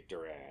Lane kicked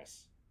her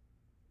ass.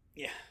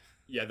 Yeah.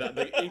 Yeah,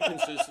 the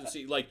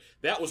inconsistency, like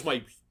that was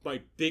my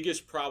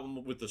biggest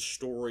problem with the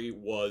story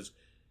was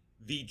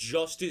the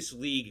Justice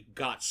League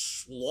got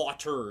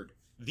slaughtered.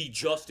 The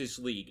Justice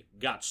League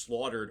got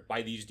slaughtered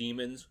by these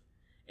demons,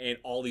 and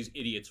all these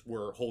idiots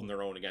were holding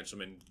their own against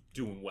them and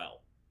doing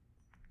well.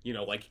 You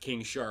know, like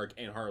King Shark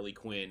and Harley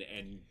Quinn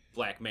and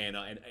Black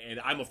Manta, and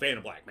I'm a fan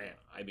of Black Manta.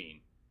 I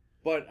mean,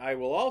 But I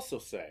will also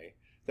say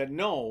that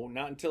no,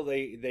 not until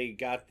they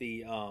got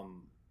the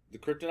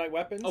kryptonite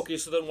weapons. okay,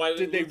 so then why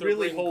Did didn't they Luthor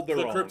really bring hold their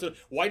the own?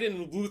 Why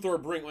didn't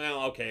Luthor bring?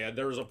 Well, okay,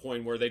 there was a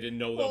point where they didn't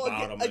know Well,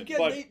 about again, them. again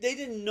but- they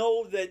didn't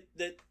know that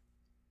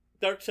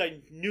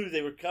Darkseid knew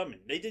they were coming.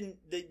 They didn't.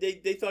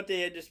 They thought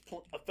they had this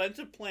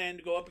offensive plan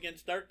to go up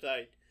against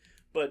Darkseid,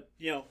 but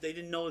they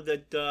didn't know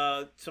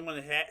that someone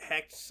had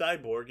hacked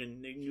Cyborg,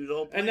 and they knew the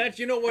whole plan. And that's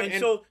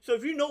And so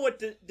if you know what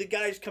the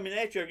guys coming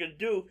at you are going to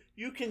do,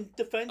 you can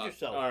defend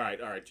yourself. All right.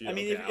 Gee, I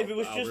mean, okay, if it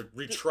was I'll just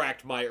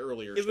retract my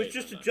earlier. If it was statement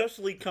just a then.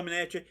 Justice League coming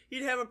at you,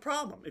 you'd have a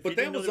problem. If But you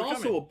that didn't know was they were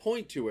also coming. a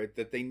point to it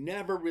that they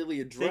never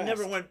really addressed. They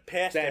never went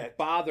past that that.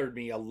 bothered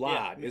me a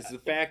lot. Yeah. Is the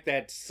fact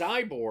that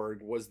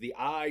Cyborg was the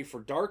eye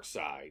for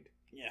Darkseid,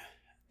 Yeah,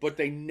 but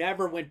they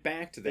never went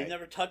back to that. they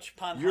never touched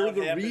upon how You're it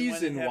the happened, when it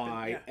reason happened.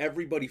 why Yeah.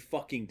 everybody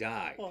fucking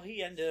died. Well,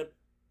 he ended up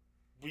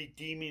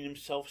redeeming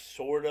himself,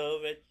 sort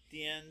of, at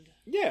the end.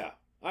 Yeah.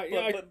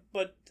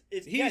 But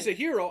it's He's a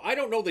hero. I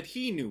don't know that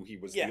he knew he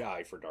was the Yeah.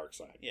 eye for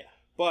Darkseid. Yeah.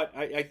 But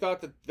I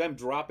thought that them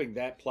dropping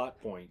that plot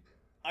point.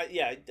 I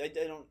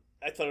don't.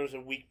 I thought it was a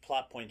weak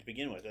plot point to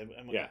begin with.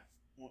 Yeah.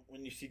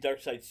 When you see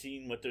Darkseid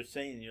seeing what they're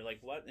saying, you're like,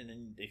 what? And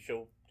then they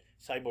show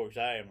Cyborg's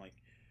eye. I'm like,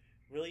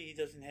 really? He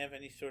doesn't have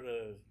any sort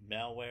of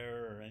malware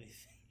or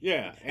anything?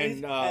 Yeah.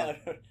 And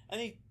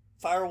any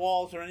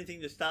firewalls or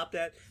anything to stop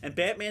that? And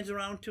Batman's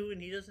around too,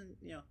 and he doesn't.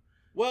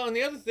 well, and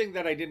the other thing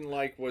that I didn't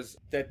like was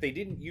that they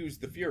didn't use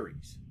the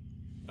Furies.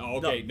 Oh,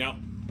 okay, now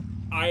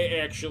I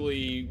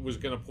actually was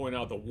going to point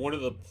out that one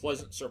of the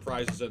pleasant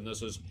surprises in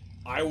this is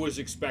I was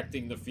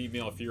expecting the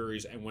female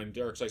Furies, and when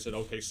Darkseid said,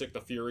 "Okay, stick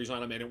the Furies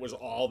on them," and it was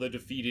all the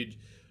defeated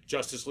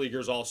Justice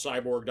Leaguers all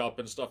cyborged up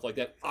and stuff like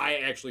that, I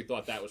actually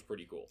thought that was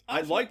pretty cool.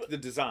 I liked the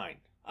design.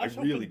 I was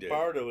really hoping did.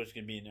 Bardo was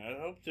going to be in there. I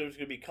hoped there was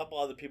going to be a couple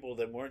other people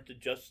that weren't the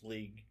Justice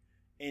League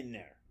in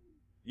there.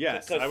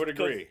 Yes, 'Cause- I would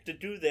 'cause agree. To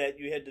do that,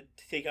 you had to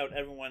take out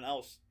everyone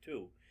else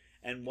too.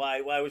 And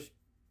why was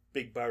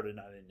Big Barda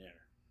not in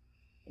there?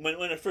 When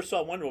I first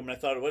saw Wonder Woman, I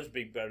thought it was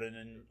Big Barda, and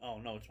then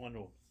no, it's Wonder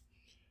Woman.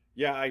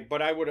 Yeah,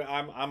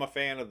 I'm a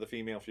fan of the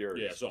female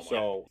Furies. Yeah, so am I.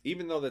 So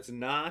even though that's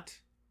not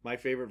my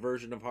favorite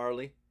version of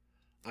Harley,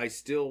 I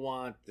still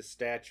want the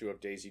statue of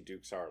Daisy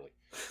Dukes Harley.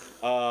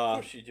 Of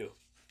course you do.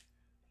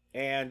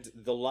 And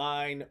the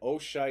line "Oh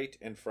shite"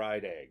 and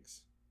fried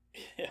eggs.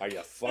 Are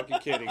you fucking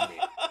kidding me?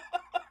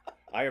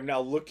 I am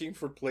now looking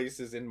for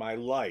places in my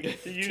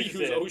life To use use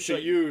that. Oshite.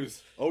 to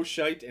use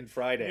Oshite and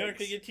fried You aren't eggs.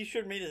 gonna get a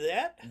T-shirt made of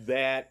that?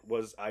 That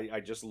was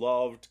I just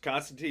loved.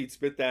 Constantine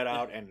spit that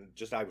out, and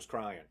just I was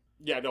crying.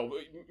 Yeah, no,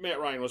 Matt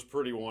Ryan was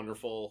pretty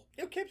wonderful.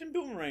 Yeah, Captain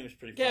Boomerang was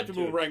pretty Captain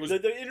fun. too. Boomerang was the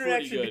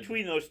interaction pretty good.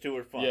 between those two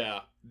were fun.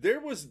 Yeah. There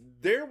was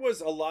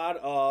a lot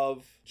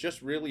of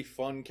just really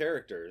fun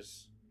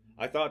characters.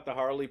 I thought the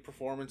Harley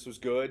performance was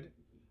good.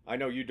 I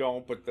know you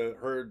don't, but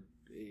her,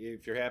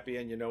 if you're happy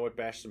and you know it,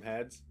 bash some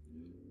heads.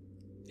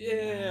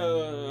 Yeah,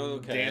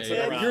 okay. Dancing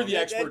Yeah, around. you're the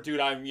That- expert, dude.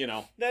 I'm, you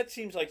know. That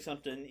seems like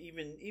something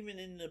even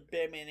in the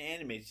Batman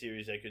animated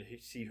series I could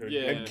see her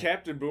Yeah. doing. And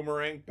Captain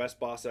Boomerang, best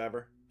boss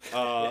ever.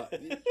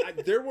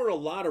 There were a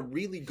lot of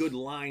really good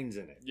lines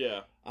in it.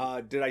 Yeah.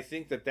 Did I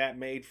think that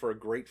made for a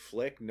great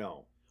flick?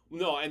 No.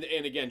 No, and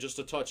again, just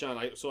to touch on,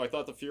 I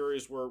thought the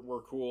Furies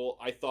were cool.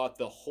 I thought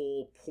the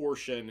whole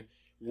portion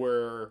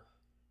where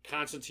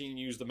Constantine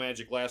used the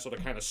magic lasso to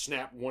kind of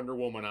snap Wonder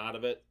Woman out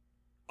of it,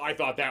 I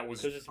thought that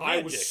was. 'Cause it's I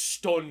magic. was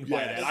stunned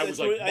by Yes. that. I was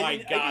like, my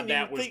God,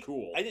 that was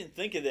cool. I didn't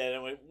think of that. I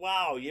went,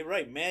 wow, you're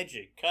right,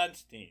 magic,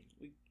 Constantine.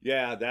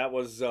 Yeah, that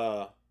was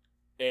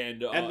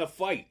and the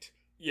fight.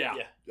 yeah.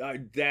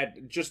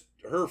 That just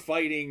her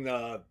fighting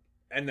the.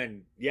 And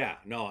then,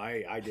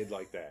 I did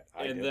like that.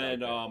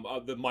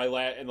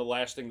 The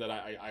last thing that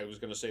I was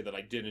going to say that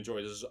I did enjoy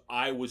is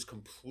I was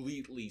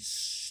completely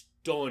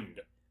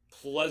stunned,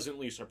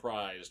 pleasantly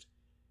surprised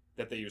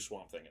that they used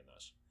Swamp Thing in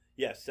this.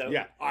 Yes.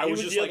 I he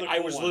was just the like, other I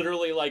cool was one.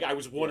 literally like, I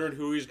was wondering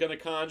who he's going to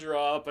conjure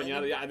up, and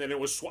And and then it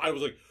was, I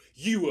was like,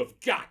 you have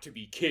got to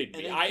be kidding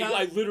me! And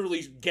I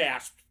literally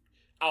gasped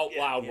out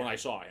loud when yeah. I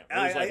saw him.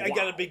 I was like, I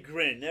got a wow. big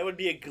grin. That would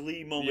be a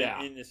glee moment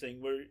Yeah. in this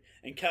thing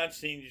and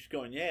Constantine just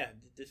going, yeah,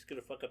 this is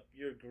gonna fuck up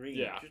your green.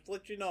 Yeah. Just to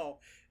let you know,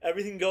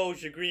 everything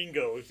goes, your green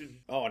goes.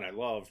 Oh, and I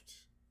loved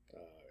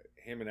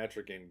him and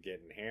Etrigan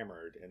getting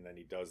hammered, and then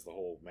he does the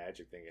whole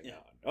magic thing, and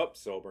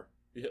sober.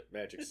 Yeah.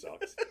 Magic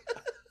sucks.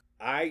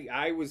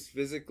 I was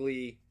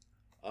physically,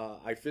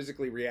 I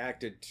physically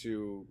reacted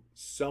to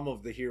some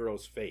of the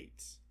heroes'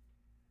 fates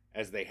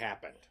as they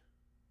happened.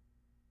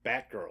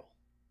 Batgirl,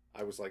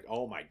 I was like,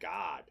 oh my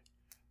God.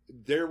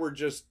 There were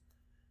just,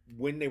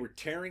 when they were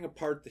tearing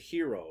apart the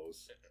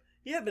heroes.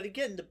 Yeah, but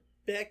again, the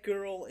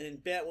Batgirl and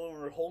Batwoman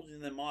were holding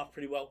them off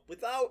pretty well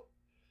without.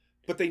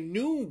 But they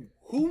knew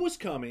who was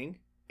coming,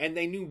 and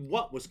they knew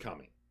what was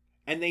coming.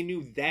 And they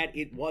knew that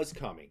it was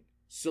coming.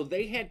 So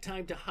they had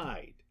time to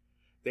hide.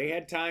 They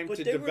had time But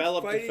to they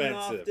develop were fighting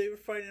defensive. They were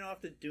fighting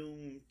off the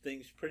Doom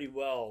things pretty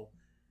well.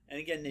 And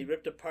again, they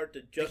ripped apart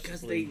the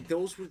Justice League.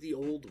 those were the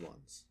old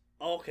ones.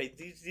 Oh, okay,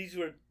 these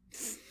were.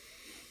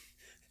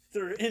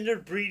 They're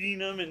breeding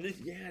them, and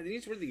Yeah,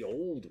 these were the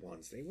old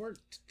ones. They were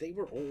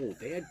old.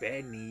 They had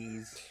bad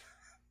knees.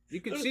 You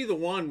could see the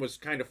one was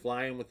kind of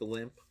flying with the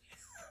limp.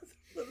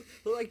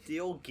 they're like the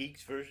old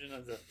geeks version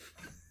of the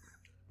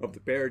Of the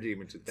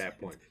parademons at that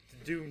point.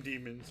 Doom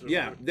demons. Or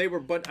Yeah, whatever. they were,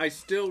 but I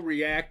still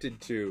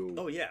reacted to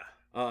Oh yeah.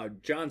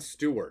 John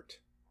Stewart.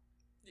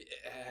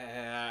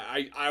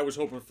 I was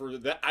hoping for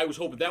that. I was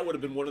hoping that would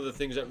have been one of the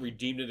things that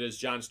redeemed it, as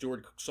John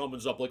Stewart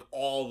summons up like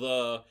all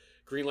the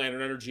Green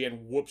Lantern energy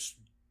and whoops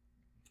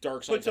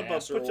Darkseid's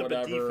ass or puts up a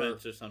whatever.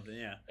 defense or something.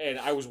 Yeah. And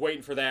I was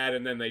waiting for that,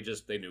 and then they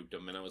nuked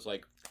him, and I was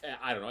like,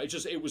 I don't know.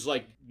 It was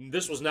like,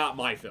 this was not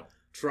my film.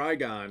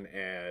 Trigon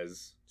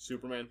as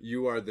Superman.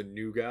 you are the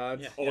new god.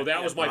 Yeah. Oh,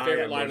 that was my I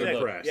favorite am line of the.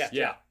 impressed.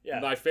 Yeah.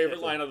 My favorite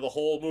Yeah. line of the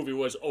whole movie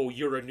was, "Oh,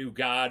 you're a new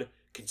god.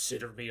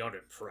 Consider me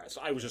unimpressed."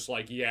 I was just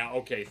like, "Yeah,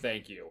 okay,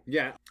 thank you."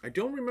 Yeah, I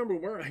don't remember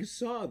where I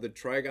saw the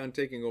Trigon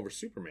taking over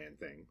Superman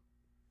thing.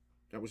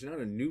 That was not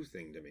a new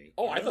thing to me.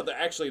 Oh, I thought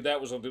that actually that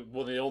was one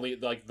of the only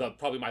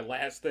probably my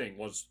last thing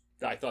was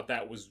I thought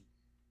that was,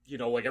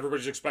 like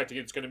everybody's expecting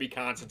it's going to be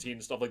Constantine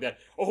and stuff like that.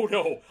 Oh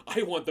no,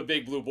 I want the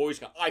big blue Boy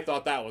Scout. I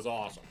thought that was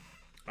awesome.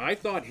 I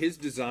thought his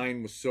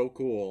design was so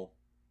cool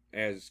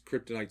as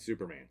Kryptonite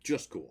Superman.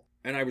 Just cool.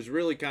 And I was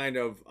really kind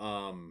of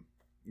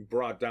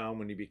brought down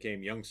when he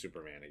became young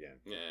Superman again.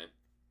 Yeah,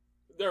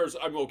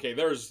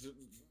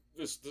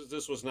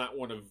 This was not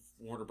one of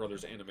Warner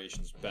Brothers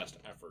Animation's best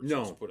efforts. No.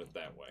 Let's put it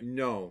that way.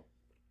 No.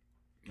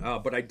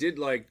 But I did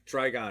like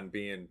Trigon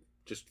being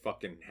just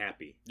fucking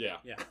happy. Yeah.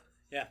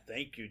 Yeah.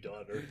 Thank you,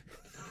 daughter,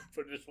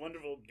 for this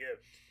wonderful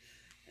gift.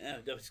 Yeah,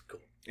 that was cool.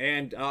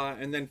 And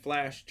then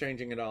Flash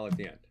changing it all at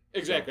the end.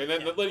 Exactly, and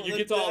then you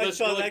get to all I this.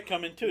 saw you're that like,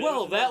 coming too.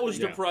 well, that was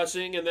Yeah.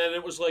 depressing, and then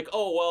it was like,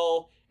 oh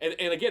well,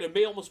 and again,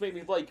 it almost made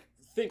me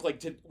think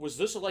was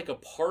this like a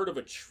part of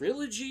a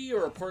trilogy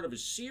or a part of a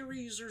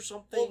series or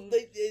something? Well,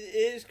 it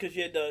is because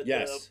you had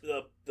Yes.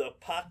 the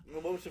pot.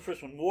 What was the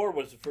first one? War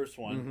was the first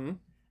one, Mm-hmm.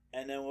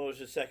 and then what was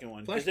the second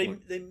one? Because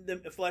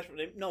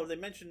Flashpoint. they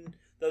mentioned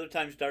the other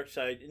times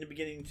Darkseid in the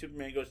beginning.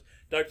 Superman goes,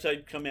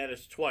 Darkseid come at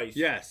us twice.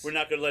 Yes. We're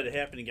not going to let it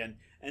happen again.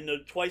 And the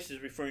twice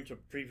is referring to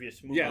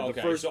previous movies. Yeah, the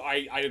okay, first- so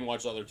I didn't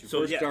watch the other two.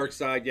 So, First yeah. Dark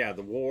Side,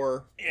 the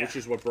war, Yeah. which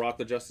is what brought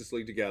the Justice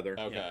League together.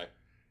 Okay.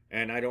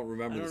 and I don't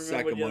remember I don't the remember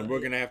second the one. other- We're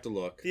gonna have to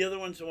look. The other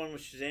one's the one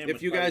with Shazam. If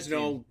with you guys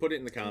Marty know, put it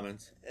in the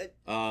comments.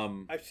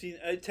 I've seen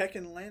Attack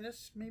on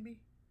Atlantis, maybe.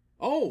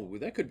 Oh,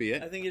 that could be I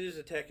it. think it is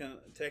Attack on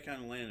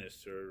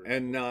Atlantis, or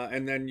And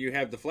then you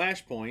have the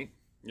Flashpoint,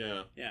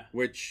 Yeah. yeah,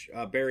 which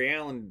Barry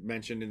Allen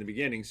mentioned in the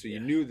beginning, so you Yeah.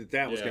 knew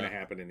that was Yeah. going to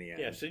happen in the end.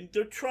 yeah. So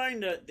they're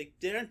trying to.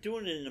 They aren't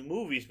doing it in the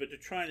movies, but they're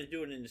trying to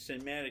do it in the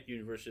cinematic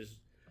universes.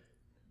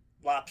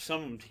 Lop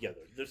some of them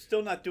together. They're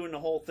still not doing the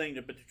whole thing,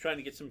 but they're trying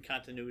to get some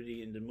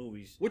continuity in the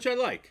movies. Which I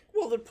like.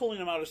 Well, they're pulling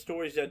them out of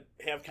stories that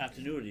have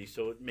continuity,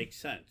 so it makes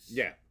sense.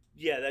 Yeah.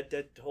 Yeah,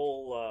 that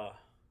whole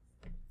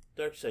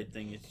dark side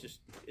thing,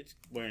 it's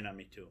wearing on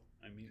me too.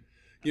 I mean,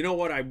 You know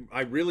what?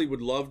 I really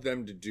would love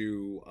them to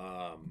do,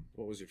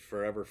 what was it,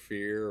 Forever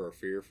Fear or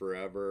Fear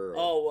Forever?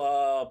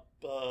 Or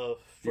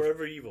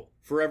Forever Evil.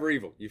 Forever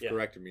Evil. You've Yeah.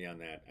 corrected me on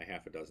that a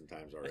half a dozen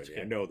times already. That's I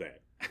good. know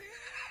that.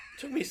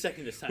 Took me a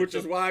second this time. Which so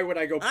is why when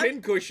I go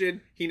pincushion,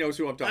 he knows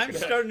who I'm talking I'm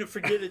about. starting to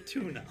forget it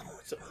too now.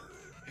 So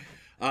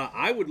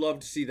I would love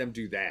to see them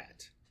do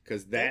that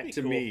because That'd that be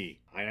to cool.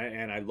 me,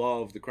 I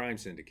love the Crime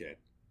Syndicate,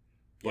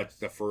 but Yes.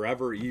 the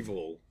Forever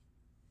Evil,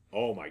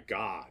 oh my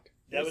God,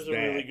 that was a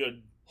really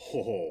good.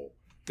 Oh,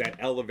 that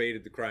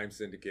elevated the Crime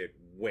Syndicate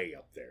way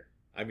up there.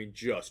 I mean,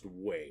 just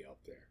way up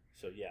there.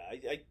 So yeah,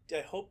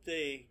 I hope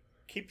they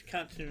keep the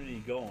continuity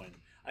going.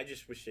 I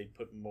just wish they'd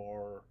put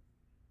more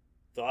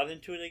thought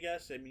into it. I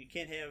guess. I mean, you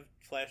can't have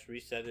Flash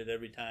reset it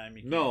every time.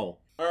 You can't. No,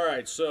 All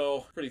right,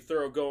 so pretty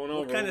thorough going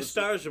over. What kind of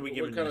stars are we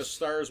giving What kind of this?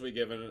 stars are we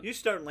giving it? You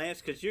start,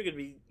 Lance, because you're gonna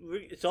be.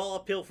 It's all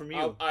uphill from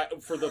you.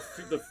 For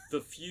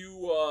the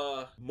few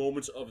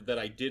moments of that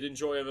I did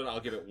enjoy of it, I'll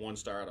give it 1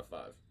 star out of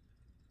 5.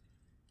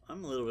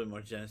 I'm a little bit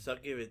more generous. I'll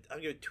give it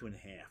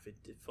 2.5.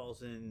 It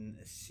falls in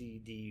a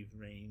CD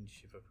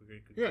range. If I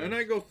forget. yeah, and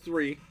I go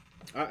 3.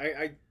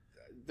 I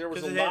there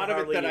was 'Cause a it had lot of it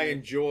hardly that I any-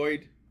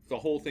 enjoyed. The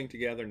whole thing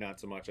together, not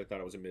so much. I thought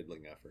it was a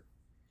middling effort.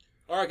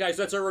 All right, guys,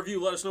 that's our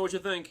review. Let us know what you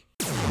think.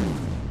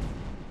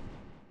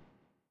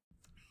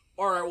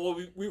 All right, well,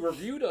 we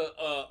reviewed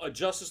a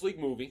Justice League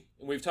movie,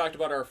 and we've talked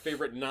about our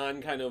favorite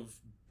non-kind of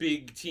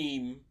big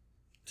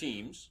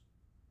teams.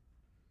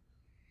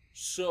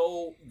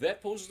 So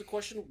that poses the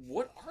question,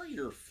 what are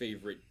your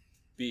favorite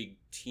big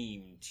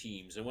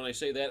teams? And when I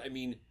say that, I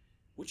mean,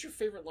 what's your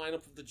favorite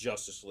lineup of the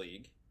Justice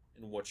League,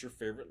 and what's your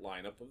favorite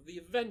lineup of the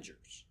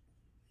Avengers?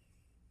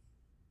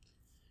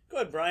 Go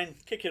ahead, Brian.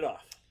 Kick it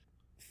off.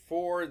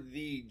 For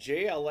the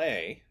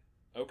JLA,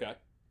 Okay.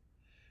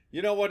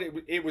 you know what?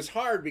 It was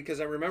hard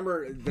because I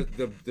remember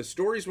the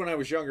stories when I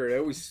was younger. I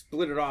always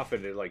split it off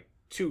into like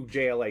 2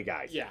 JLA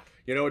guys. Yeah.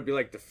 You know, it'd be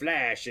like the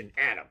Flash and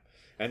Atom,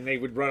 and they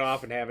would run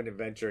off and have an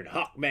adventure, and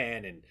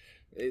Hawkman,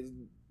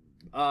 and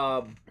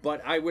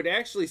but I would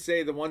actually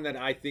say the one that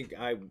I think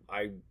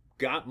I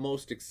got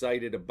most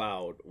excited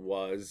about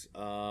was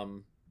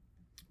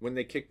when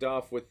they kicked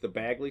off with the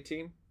Bagley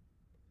team.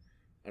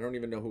 I don't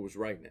even know who was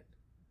writing it.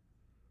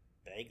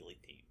 Bagley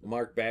team.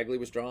 Mark Bagley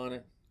was drawing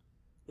it.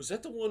 Was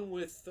that the one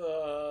with the...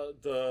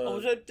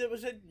 Oh,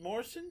 was that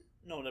Morrison?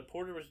 No, that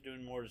Porter was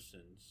doing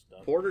Morrison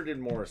stuff. Porter did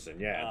Morrison,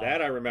 yeah,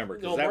 that I remember.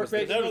 'cause No, that Mark was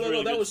Bagley. that was No,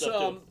 really that good was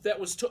stuff, too. that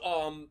was to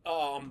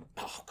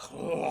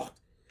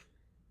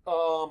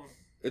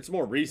it's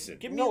more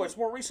recent. no, it's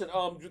more recent.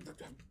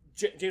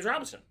 James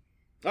Robinson.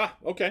 Ah,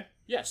 okay.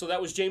 Yeah, so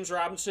that was James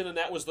Robinson, and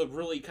that was the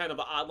really kind of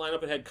odd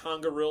lineup. It had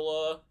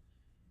Congarilla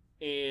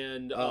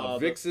and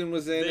Vixen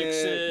was in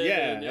Vixen, it.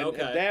 Yeah, and- and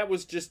okay. that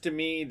was just, to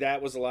me,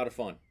 that was a lot of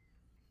fun.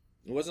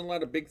 It wasn't a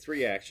lot of big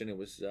 3 action. It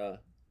was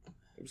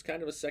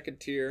kind of a second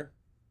tier.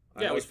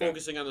 yeah, it was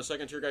focusing on the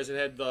second tier guys. It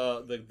had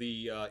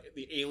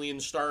the alien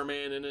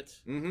Starman in it.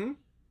 Mm-hmm.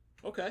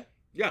 Okay.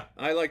 Yeah,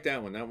 I like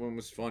that one. That one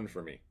was fun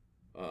for me.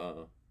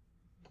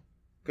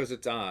 Because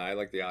it's odd. I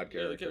like the odd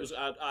Yeah, characters. it was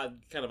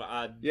odd, kind of an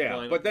odd. Yeah,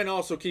 lineup. but then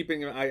also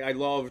keeping, I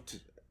loved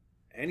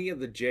any of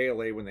the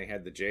JLA when they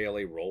had the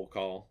JLA roll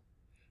call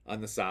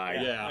on the side.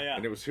 Yeah. Oh, yeah.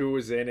 And it was who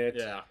was in it.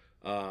 Yeah.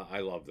 I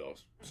love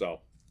those. So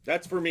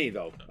that's for me,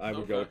 though. I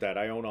would go Okay. with that.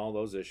 I own all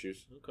those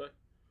issues. Okay.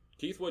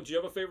 Keith, do you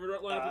have a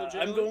favorite lineup of the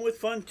JLA? I'm going with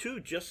fun too.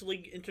 Justice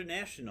League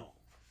International.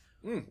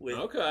 With,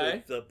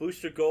 Okay. With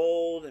Booster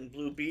Gold and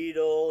Blue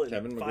Beetle and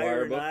Kevin Fire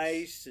Maguire and books.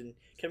 Ice and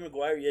Kevin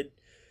McGuire. You had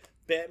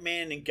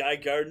Batman and Guy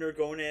Gardner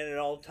going at it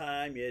all the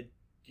time. You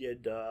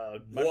had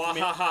Martian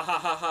Man-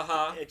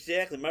 Wahahahaha.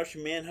 exactly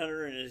Martian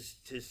Manhunter and his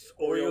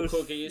Oreo Oreos.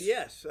 cookies.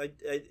 Yes, I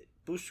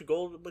Booster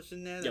Gold was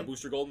in that. Yeah,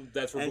 Booster Golden.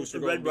 That's where and Booster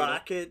the Golden. Red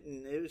Rocket,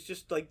 and it was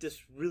just like this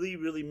really,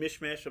 really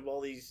mishmash of all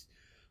these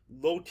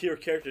low tier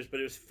characters, but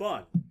it was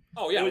fun.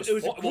 Oh yeah, It was a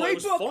it great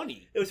was book.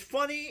 funny. It was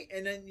funny,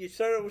 and then you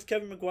started with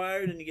Kevin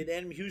McGuire, then you get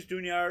Adam Hughes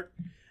doing the art,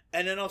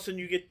 and then all of a sudden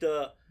you get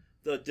the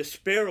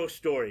Sparrow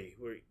story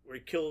where he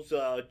kills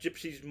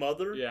Gypsy's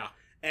mother, Yeah.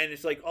 and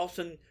it's like all of a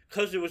sudden,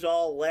 because it was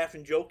all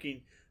laughing,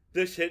 joking,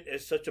 this hit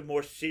as such a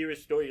more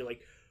serious story. You're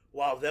like,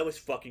 wow, that was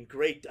fucking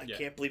great. I Yeah.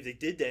 can't believe they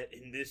did that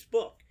in this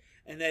book,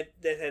 and that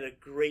had a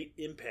great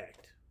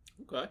impact.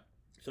 Okay.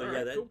 So All yeah,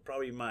 right, that's cool.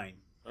 probably mine.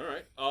 All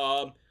right.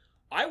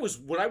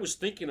 when I was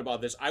thinking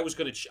about this, I was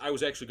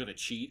actually gonna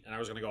cheat, and I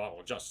was gonna go,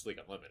 oh, Justice League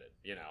Unlimited,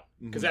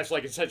 because that's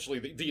like essentially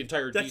the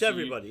entire. That's DC,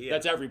 everybody. Yeah.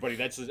 That's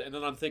everybody. And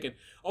then I'm thinking,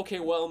 okay,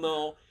 well,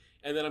 no.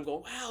 And then I'm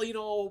going,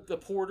 well, the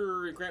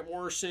Porter and Grant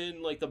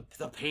Morrison, like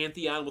the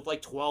Pantheon with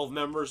like 12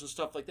 members and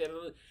stuff like that.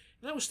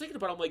 And I was thinking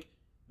about it, I'm like,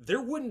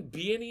 there wouldn't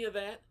be any of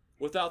that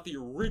without the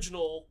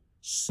original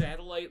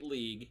Satellite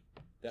League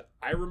that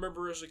I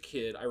remember as a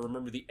kid. I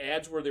remember the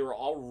ads where they were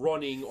all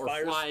running or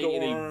flying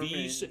in a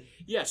V.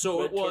 Yeah,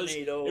 so it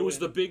was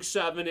the Big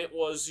Seven. It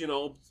was,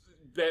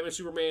 Batman,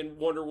 Superman,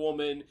 Wonder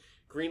Woman,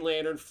 Green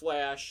Lantern,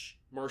 Flash,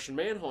 Martian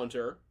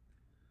Manhunter.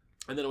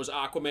 And then it was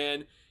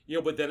Aquaman,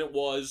 but then it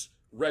was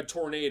Red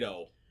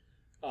Tornado,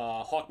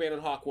 Hawkman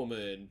and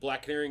Hawkwoman,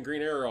 Black Canary and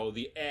Green Arrow,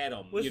 the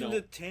Atom. Wasn't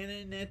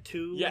Zatanna in that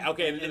too? Yeah,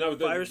 okay, and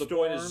the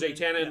point is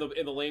Zatanna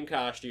in the lame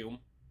costume.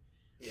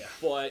 Yeah,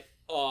 but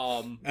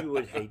you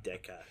would hate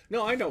that guy.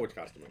 No, I know what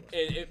costume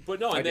it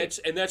was.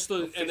 That's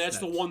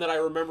the one that I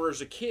remember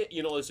as a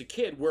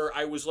kid, where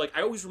I was like,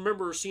 I always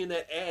remember seeing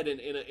that ad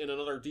in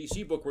another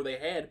DC book where they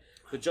had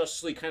the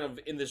Justice League kind of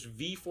in this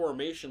V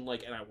formation,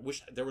 like, and I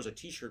wish there was a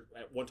T-shirt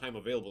at one time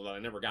available that I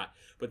never got,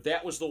 but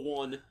that was the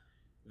one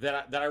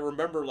that I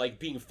remember like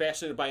being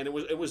fascinated by, and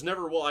it was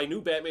never, well, I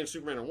knew Batman,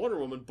 Superman, and Wonder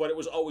Woman, but it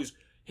was always,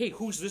 hey,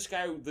 who's this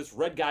guy, this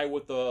red guy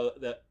with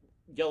that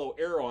yellow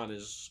arrow on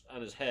his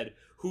head?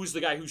 Who's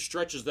the guy who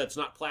stretches that's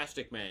not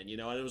Plastic Man? And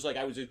it was like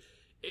I was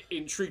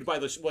intrigued by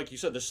this, like you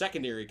said, the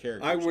secondary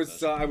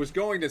characters. I was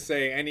going to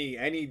say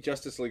any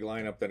Justice League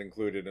lineup that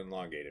included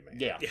Elongated Man.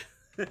 Yeah.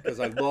 Because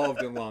I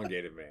loved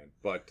Elongated Man,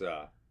 but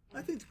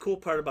I think the cool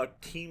part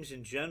about teams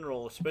in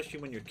general, especially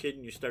when you're a kid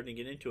and you're starting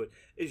to get into it,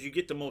 is you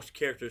get the most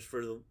characters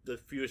for the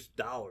fewest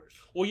dollars.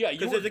 Well, yeah,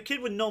 because as a kid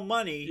with no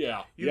money,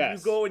 you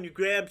go and you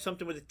grab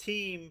something with a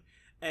team,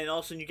 and all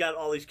of a sudden you got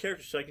all these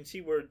characters. So I can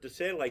see where the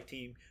Satellite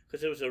team,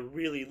 because it was a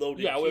really loaded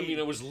team. Yeah, I mean,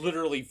 it was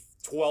literally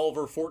 12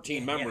 or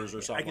 14 members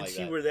or something like that. I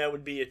can see where that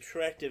would be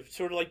attractive,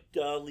 sort of like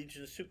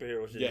Legion of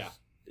Superheroes.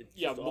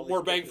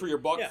 More bang for your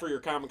buck, for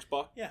your comics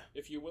buck,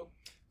 if you will.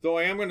 Though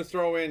I am going to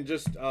throw in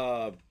just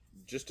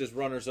as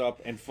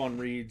runners-up and fun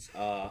reads,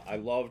 I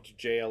loved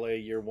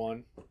JLA Year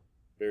One,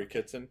 Barry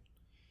Kitson,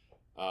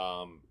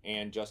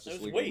 and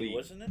Justice League Wade, Elite.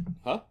 Wasn't it?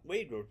 Huh?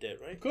 Wade wrote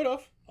that, right? Could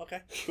have.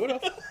 Okay. Could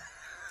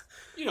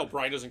have.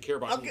 Brian doesn't care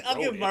about.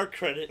 I'll give Mark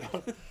credit.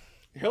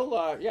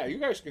 He'll, you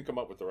guys can come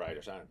up with the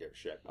writers. I don't give a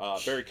shit.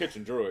 Barry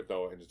Kitson drew it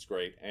though, and it's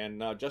great. And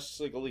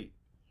Justice League Elite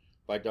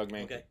by Doug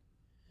Mahnke. Okay.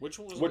 Which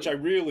one was Which I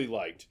really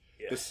liked.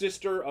 Yeah. The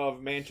sister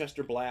of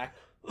Manchester Black.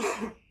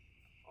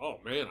 Oh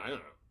man, I don't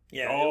know.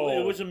 Yeah,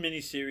 it was a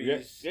miniseries.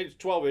 Yeah, it's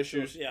 12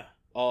 issues.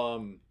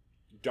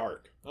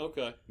 Dark.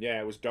 Okay. Yeah,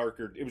 it was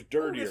darker. It was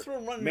dirtier.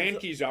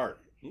 Mankey's art.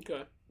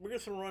 Okay. We're gonna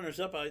throw runners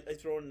up. I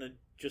throw in the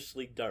Justice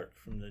League Dark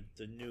from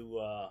the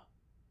new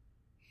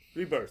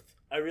Rebirth.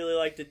 I really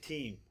like the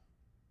team.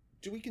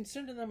 Do we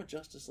consider them a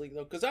Justice League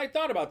though? Because I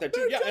thought about that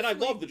too. Yeah, and I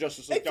love the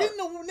Justice League Dark. It's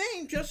in the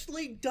name, Justice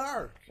League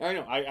Dark. I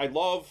know. I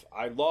love.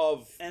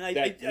 And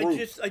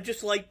I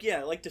just like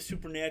the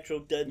Supernatural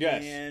Dead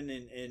Man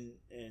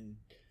and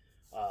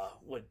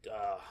what.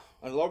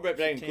 I love that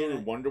they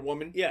included Wonder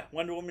Woman. Yeah,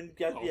 Wonder Woman.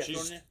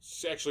 She's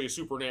actually a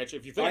supernatural.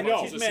 If you think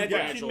about it, she's a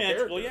supernatural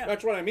magical. Yeah,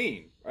 that's what I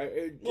mean.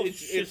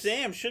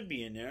 Shazam should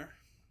be in there.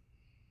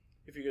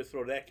 If you're gonna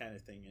throw that kind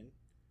of thing in.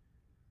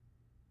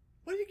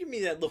 What do you give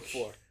me that look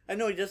for? I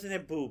know he doesn't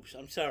have boobs.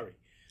 I'm sorry.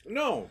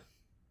 No.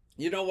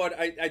 You know what?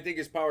 I think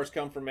his powers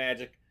come from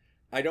magic.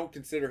 I don't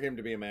consider him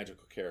to be a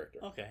magical character.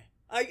 Okay.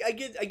 I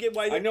get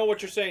why. I know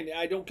what you're saying.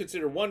 I don't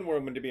consider Wonder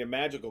Woman to be a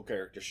magical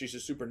character. She's a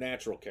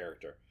supernatural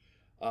character.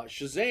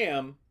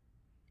 Shazam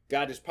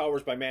got his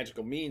powers by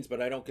magical means,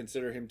 but I don't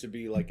consider him to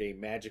be like a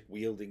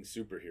magic-wielding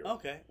superhero.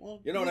 Okay.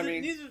 Well, you know what I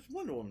mean? Neither is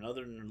Wonder Woman,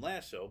 other than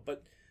Lasso.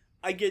 But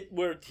I get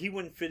where he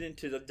wouldn't fit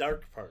into the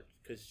dark part,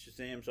 because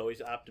Shazam's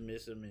always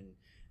optimism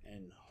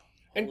and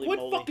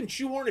put fucking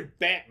shoehorned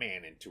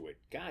Batman into it.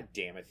 God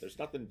damn it! There's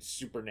nothing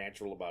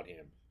supernatural about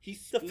him.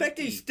 He's the fact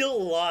that he's still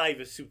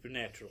alive is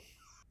supernatural.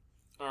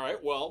 All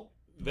right, well,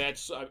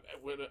 that's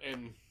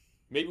and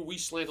maybe we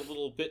slant a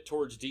little bit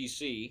towards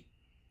DC,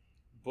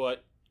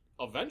 but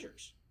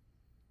Avengers.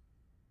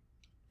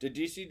 Did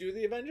DC do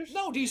the Avengers?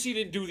 No, DC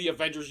didn't do the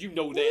Avengers. You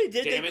know that. They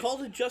did. Damn they it.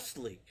 called it Justice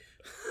League.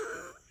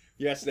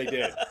 Yes, they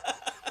did.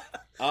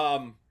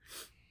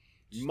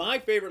 My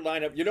favorite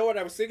lineup. You know what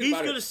I was thinking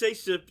about? He's going to say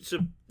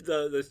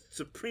the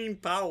Supreme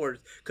Powers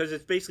because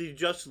it's basically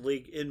Justice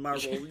League in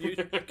Marvel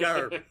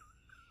garb.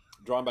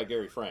 Drawn by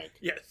Gary Frank.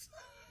 Yes.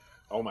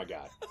 Oh my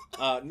God.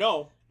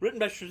 No. Written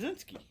by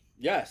Straczynski.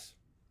 Yes.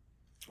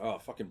 Oh,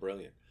 fucking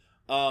brilliant.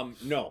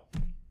 No.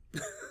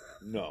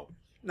 No.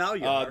 Now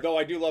you are. Though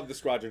I do love the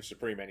Squadron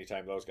Supreme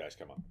anytime those guys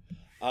come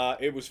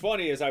up. It was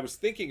funny as I was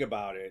thinking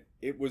about it.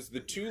 It was the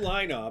two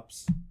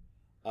lineups,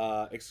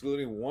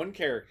 excluding one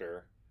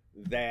character,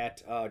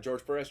 that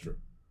George Perez drew.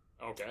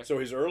 Okay. So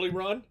his early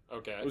run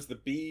was the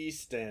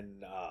Beast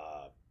and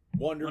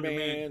Wonder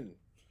Man.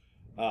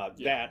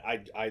 That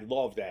I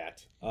love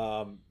that.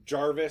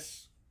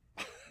 Jarvis.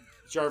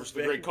 Jarvis,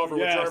 the great cover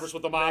with Yes. Jarvis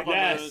with the mop on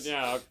Yes. it.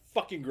 Yeah.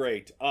 Fucking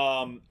great.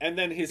 And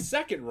then his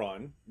second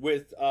run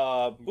with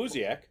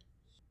Buziak,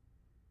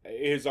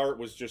 his art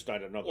was just on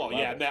another Well, level.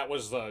 yeah, and that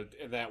was the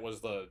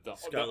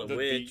Scarlet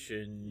Witch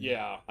and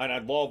yeah. And I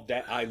loved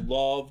that. I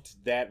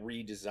loved that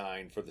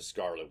redesign for the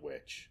Scarlet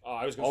Witch.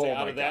 I was gonna say Oh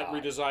out my of that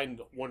God. redesign,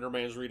 Wonder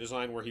Man's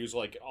redesign, where he was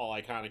like all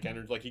iconic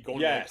energy, like he go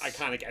into Yes. like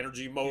iconic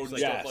energy mode and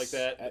Yes. stuff like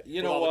that. You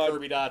with know all what? the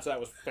Kirby dots, that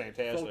was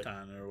fantastic.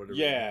 Photon or whatever.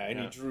 Yeah, and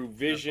Yeah. he drew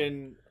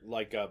Vision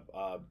like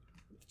a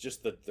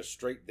just the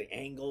straight the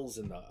angles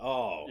and the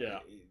Yeah.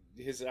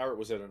 his art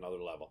was at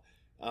another level.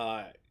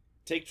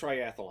 Take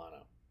Triathlon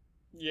out.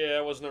 Yeah,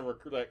 I was never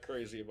that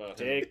crazy about him.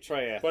 Take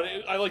Triathlon. But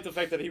I like the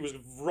fact that he was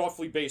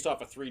roughly based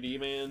off a 3D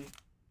man.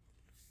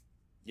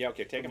 yeah,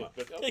 okay, take him out.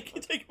 But,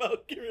 Take him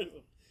out. Get rid of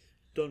him.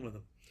 Done with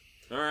him.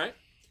 all right.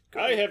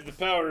 I have the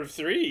power of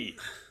 3.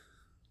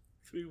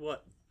 3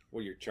 what?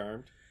 Well, you're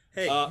charmed.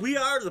 Hey, we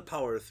are the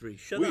power of 3.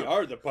 Shut we up.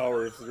 are the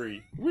power of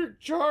 3. We're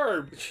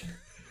charmed.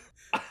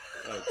 Oh,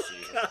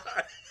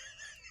 jeez.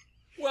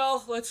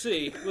 Well, let's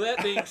see. With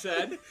that being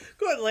said,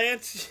 Go ahead,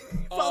 Lance.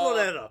 Follow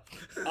that up.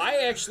 I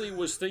actually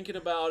was thinking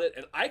about it,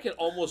 and I can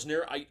almost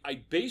narrow.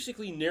 I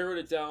basically narrowed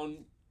it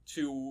down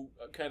to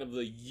kind of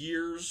the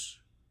years,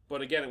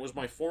 but again, it was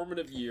my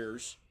formative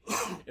years,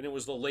 and it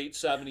was the late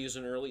 '70s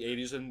and early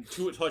 '80s, and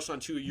it touched on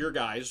 2 of your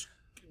guys,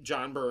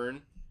 John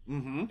Byrne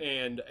Mm-hmm.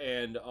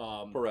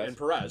 and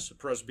Perez. and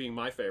Perez being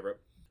my favorite.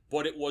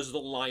 But it was the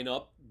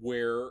lineup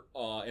where,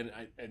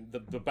 and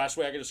the best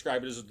way I can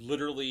describe it is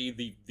literally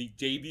the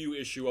debut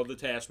issue of the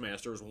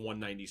Taskmaster is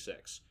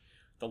 196.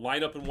 The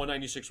lineup in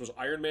 196 was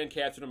Iron Man,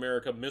 Captain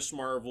America, Miss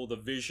Marvel, the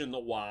Vision, the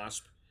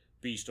Wasp,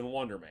 Beast, and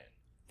Wonder Man.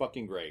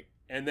 Fucking great.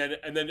 And then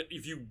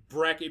if you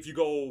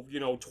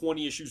go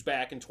 20 issues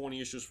back and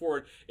 20 issues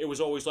forward, it was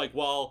always like,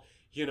 well,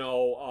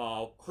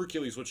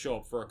 Hercules would show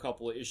up for a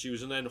couple of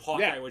issues, and then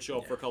Hawkeye would show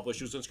up for a couple of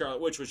issues, and Scarlet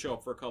Witch would show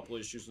up for a couple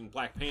of issues, and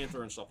Black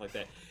Panther and stuff like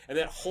that. And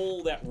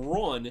that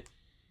run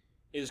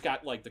is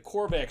got like the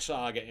Korvac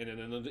saga in it,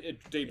 and the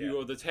debut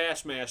of the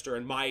Taskmaster.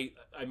 And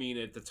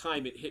at the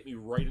time, it hit me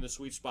right in the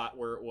sweet spot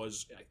where it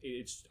was.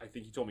 I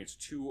think he told me it's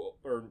 2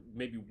 or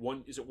maybe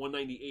 1. Is it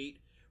 198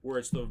 where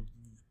it's the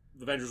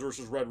Avengers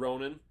versus Red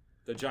Ronin,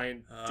 the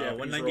giant Japanese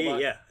 198,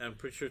 robot? yeah. I'm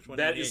pretty sure it's 198.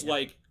 That is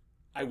like,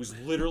 I was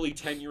literally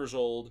 10 years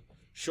old.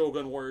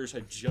 Shogun Warriors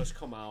had just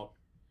come out.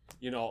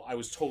 I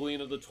was totally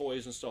into the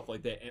toys and stuff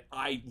like that. And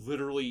I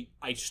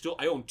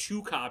own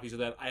 2 copies of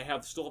that. I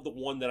still have the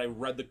one that I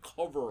read the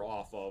cover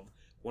off of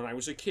when I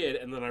was a kid,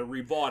 and then I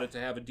rebought it to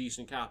have a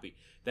decent copy.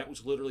 That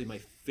was literally my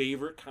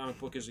favorite comic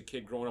book as a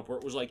kid growing up, where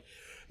it was like,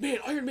 man,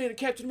 Iron Man and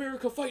Captain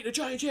America fighting a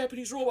giant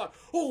Japanese robot.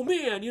 Oh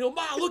man,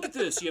 Ma, look at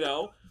this,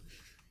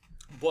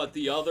 But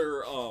the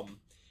other,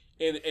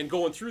 and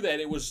going through that,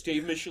 it was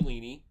Dave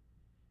Michelini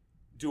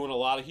doing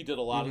he did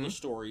a lot of the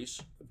stories,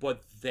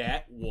 but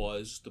that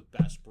was the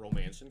best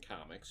bromance in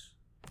comics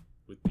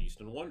with Beast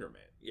and Wonder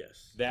Man.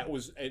 Yes. That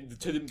was, and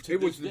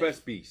It was the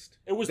best Beast.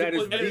 It was that the-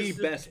 is and the it's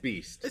best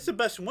Beast. It's the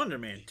best Wonder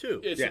Man,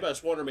 too. It's Yeah. the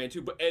best Wonder Man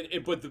too, but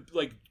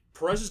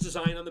Perez's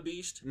design on the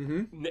Beast,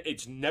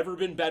 it's never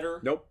been better.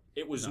 Nope.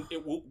 It was,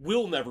 it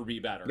will never be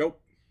better.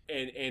 Nope.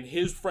 And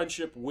his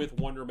friendship with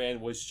Wonder Man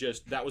was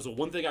that was the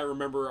one thing I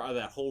remember of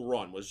that whole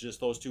run, was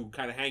just those two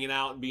kind of hanging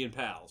out and being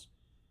pals.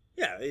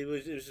 Yeah, it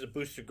was the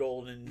Booster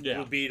Gold and Yeah.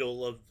 Blue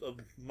Beetle of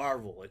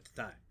Marvel at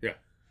the time. Yeah.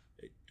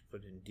 It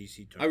put in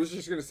DC terms. I was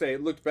just going to say,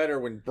 it looked better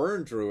when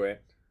Byrne drew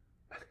it,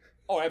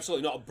 Oh,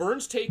 absolutely. No,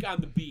 Burns' take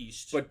on the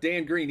Beast. but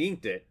Dan Green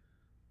inked it,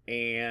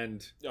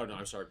 and No,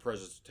 I'm sorry.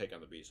 Perez's take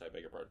on the Beast. I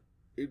beg your pardon.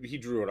 he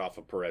drew it off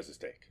of Perez's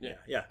take. Yeah.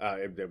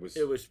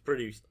 It was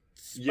pretty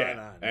spot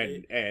on.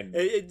 and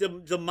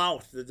The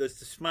mouth, the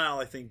smile,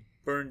 I think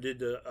Byrne did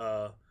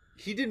the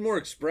he did more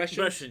expressions.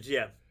 expressions,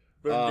 yeah.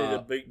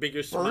 Byrne did a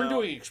bigger smile. Byrne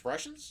doing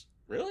expressions?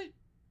 Really?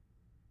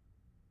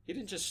 He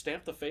didn't just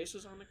stamp the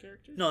faces on the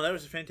characters? No, that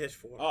was a Fantastic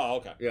Four. Oh,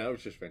 okay. Yeah, that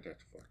was just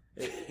Fantastic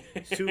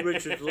Four. Sue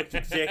Richards looked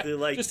exactly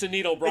like... Just to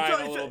Neat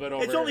O'Brien a little bit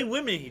over It's only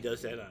women he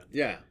does that on.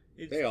 Yeah,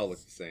 It's- they all look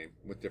the same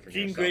with different.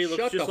 Jean hairstyles. Grey looks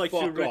Shut just the like Sue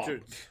fuck up.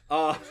 Richards.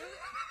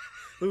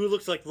 Who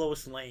looks like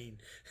Lois Lane.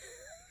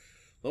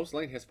 Lois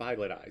Lane has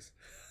violet eyes.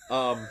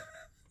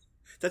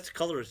 That's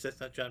colorist. That's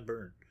not John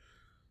Byrne.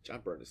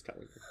 John Byrne is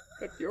telling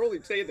you. You're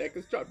only saying that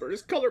because John Byrne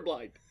is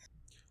colorblind.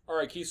 All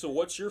right, Keith, so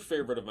what's your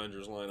favorite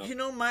Avengers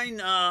lineup?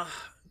 Mine,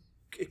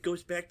 it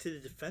goes back to the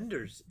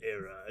Defenders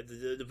era.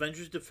 The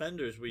Avengers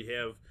Defenders. We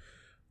have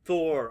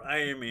Thor,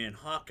 Iron Man,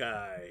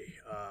 Hawkeye,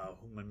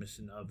 who am I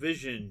missing?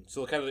 Vision.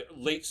 So kind of the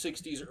late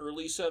 60s,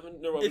 early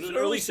 70s? No, It's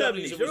early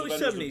 70s. it was Early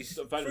Avengers 70s.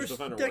 Avengers First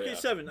Defender, decade yeah.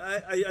 7.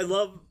 I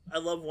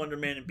love Wonder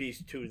Man and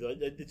Beast too. Though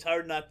it's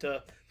hard not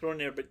to throw in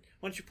there, but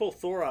once you pull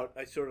Thor out,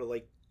 I sort of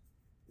like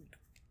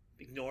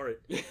ignore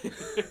it.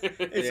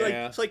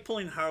 It's like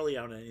pulling Harley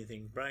out of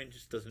anything. Brian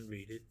just doesn't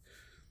read it.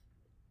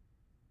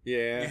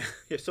 Yeah.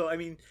 Yeah. So I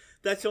mean,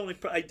 that's the only.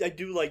 I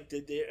do like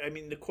the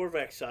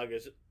Korvac saga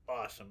is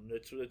awesome.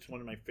 That's one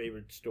of my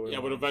favorite storylines.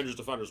 Yeah, but Avengers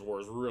Defenders War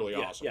is really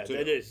awesome, Yeah, too.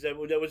 that is. That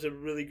was a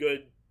really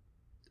good.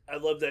 I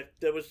love that.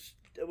 That was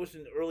that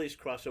wasn't the earliest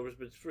crossovers,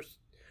 but it's first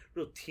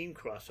real team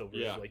crossovers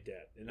Yeah. like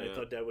that, and Yeah. I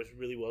thought that was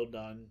really well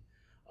done.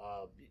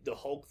 The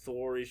Hulk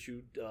Thor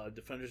issue,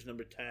 Defenders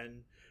number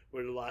 10,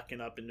 where they're locking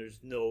up and there's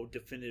no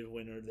definitive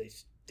winner. They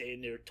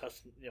stand there,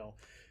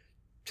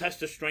 test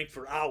their strength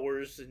for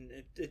hours, and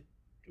it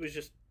was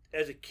just,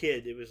 as a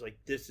kid, it was like,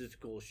 this is the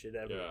coolest shit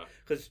ever. Yeah.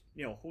 Because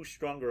who's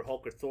stronger,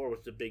 Hulk or Thor,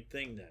 was the big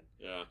thing then.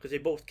 Yeah. Because they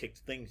both kicked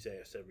Thing's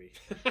ass every.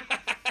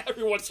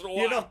 Every once in a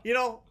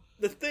while.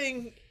 The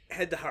Thing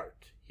had the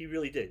heart. He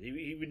really did.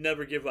 He would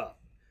never give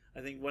up. I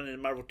think one of the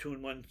Marvel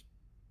 2-in-1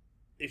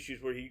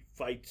 issues where he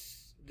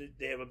fights,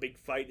 they have a big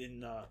fight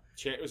in.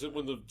 Was it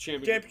when the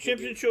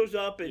champion shows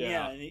up and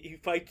Yeah. and he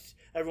fights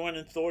everyone,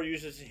 and Thor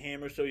uses his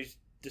hammer, so he's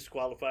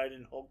disqualified.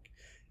 And Hulk,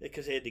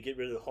 because they had to get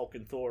rid of the Hulk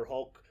and Thor.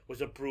 Hulk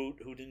was a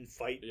brute who didn't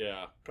fight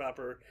Yeah.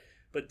 proper,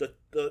 but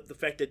the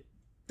fact that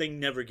Thing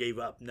never gave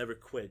up, never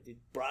quit.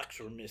 Brock's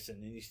were missing,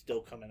 and he's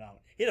still coming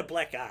out. He had a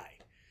black eye.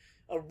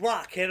 A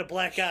Rock had a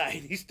black eye,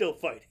 and he's still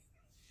fighting.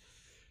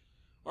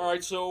 All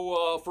right,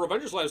 so for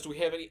Avengers Lives, do we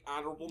have any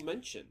honorable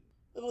mention?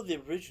 Well, the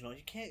original,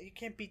 you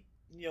can't beat.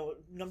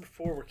 Number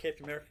 4 where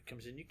Captain America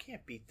comes in, you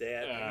can't beat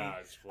that.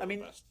 It's one of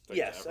the best things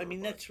yes, ever,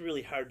 but- that's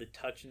really hard to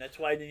touch, and that's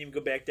why I didn't even go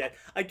back to that.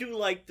 I do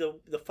like the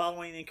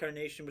following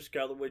incarnation with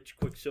Scarlet Witch,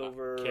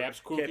 Quicksilver, Cap's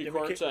Kooky Captain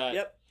America. Quartet.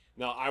 Yep.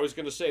 Now, I was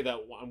going to say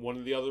that one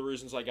of the other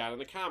reasons I got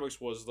into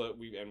comics was that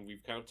we've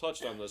kind of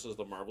touched on this, is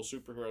the Marvel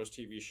Superheroes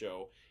TV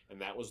show,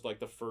 and that was like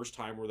the first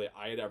time where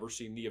I had ever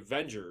seen the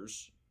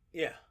Avengers.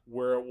 Yeah.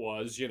 Where it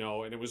was, and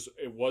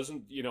it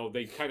wasn't,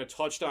 they kind of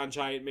touched on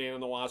Giant Man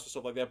and the Wasp and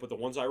stuff like that, but the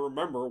ones I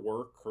remember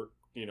were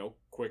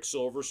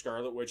Quicksilver,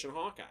 Scarlet Witch, and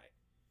Hawkeye.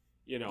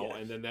 Yes.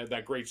 And then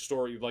that great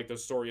story, like the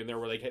story in there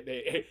where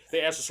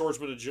they ask the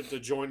swordsman to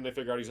join, and they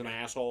figure out he's an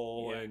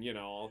asshole, Yeah. and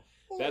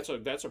Well, that's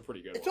a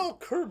pretty good It's one. all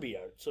Kirby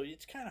art, so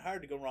it's kind of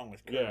hard to go wrong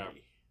with Kirby. Yeah.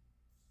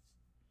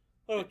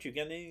 What about you?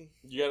 Got any?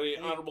 You got any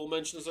honorable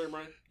mentions there,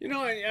 Brian?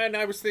 And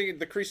I was thinking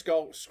the Kree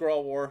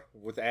Skrull War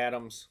with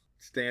Adams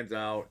stands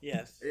out.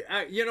 Yes.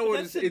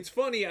 It's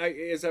funny.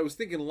 As I was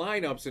thinking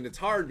lineups, and it's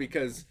hard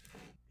because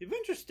The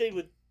Avengers stayed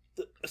with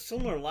a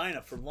similar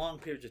lineup for long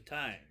periods of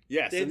time.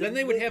 yes, and then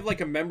they would have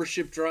like a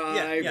membership drive,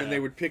 Yeah. and they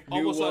would pick new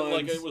Almost ones.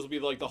 like it was be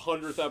like the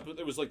 100th episode.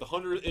 It was like the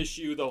 100th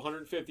issue, the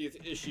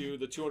 150th issue,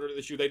 the 200th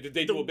issue. They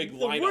do a big the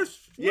lineup.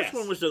 worst Yes.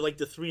 one was the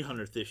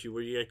 300th issue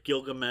where you had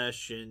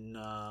Gilgamesh and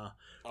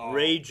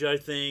Rage, I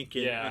think.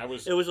 And, Yeah, it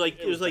was it was like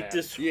bad.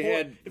 this. You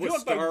had if you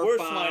want by Star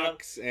worst lineup,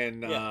 Fox,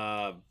 and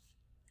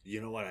you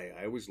know what?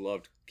 I always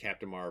loved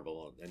Captain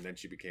Marvel, and then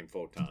she became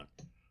Photon.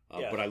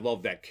 Yeah. But I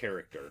loved that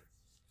character.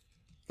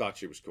 Thought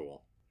she was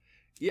cool.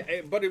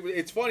 Yeah, but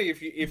it's funny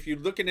if you're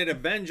looking at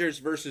Avengers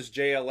versus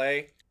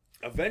JLA.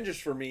 Avengers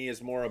for me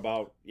is more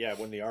about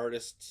when the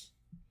artists,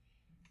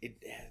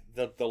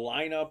 the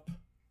lineup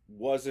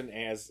wasn't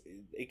as,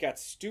 it got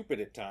stupid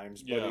at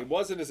times, but Yeah. it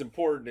wasn't as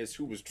important as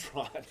who was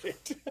drawing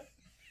it.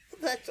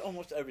 that's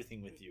almost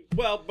everything with you.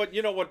 Well, but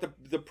you know what,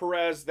 the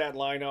Perez, that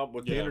lineup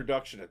with the Yeah.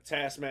 introduction of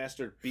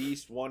Taskmaster,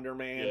 Beast, Wonder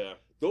Man, Yeah.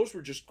 those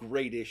were just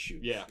great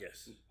issues. Yeah.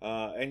 Yes.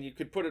 And you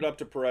could put it up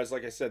to Perez.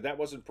 Like I said, that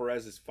wasn't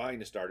Perez's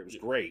finest art. It was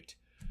great.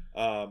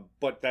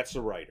 But that's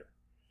the writer.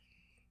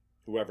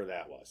 Whoever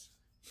that was.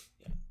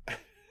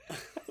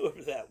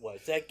 Whoever that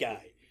was, that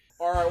guy.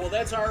 All right, well,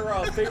 that's our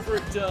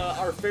favorite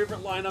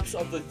lineups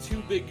of the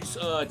two big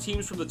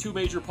teams from the two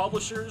major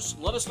publishers.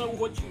 Let us know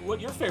what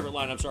your favorite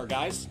lineups are,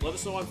 guys. Let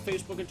us know on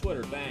Facebook and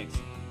Twitter. Thanks.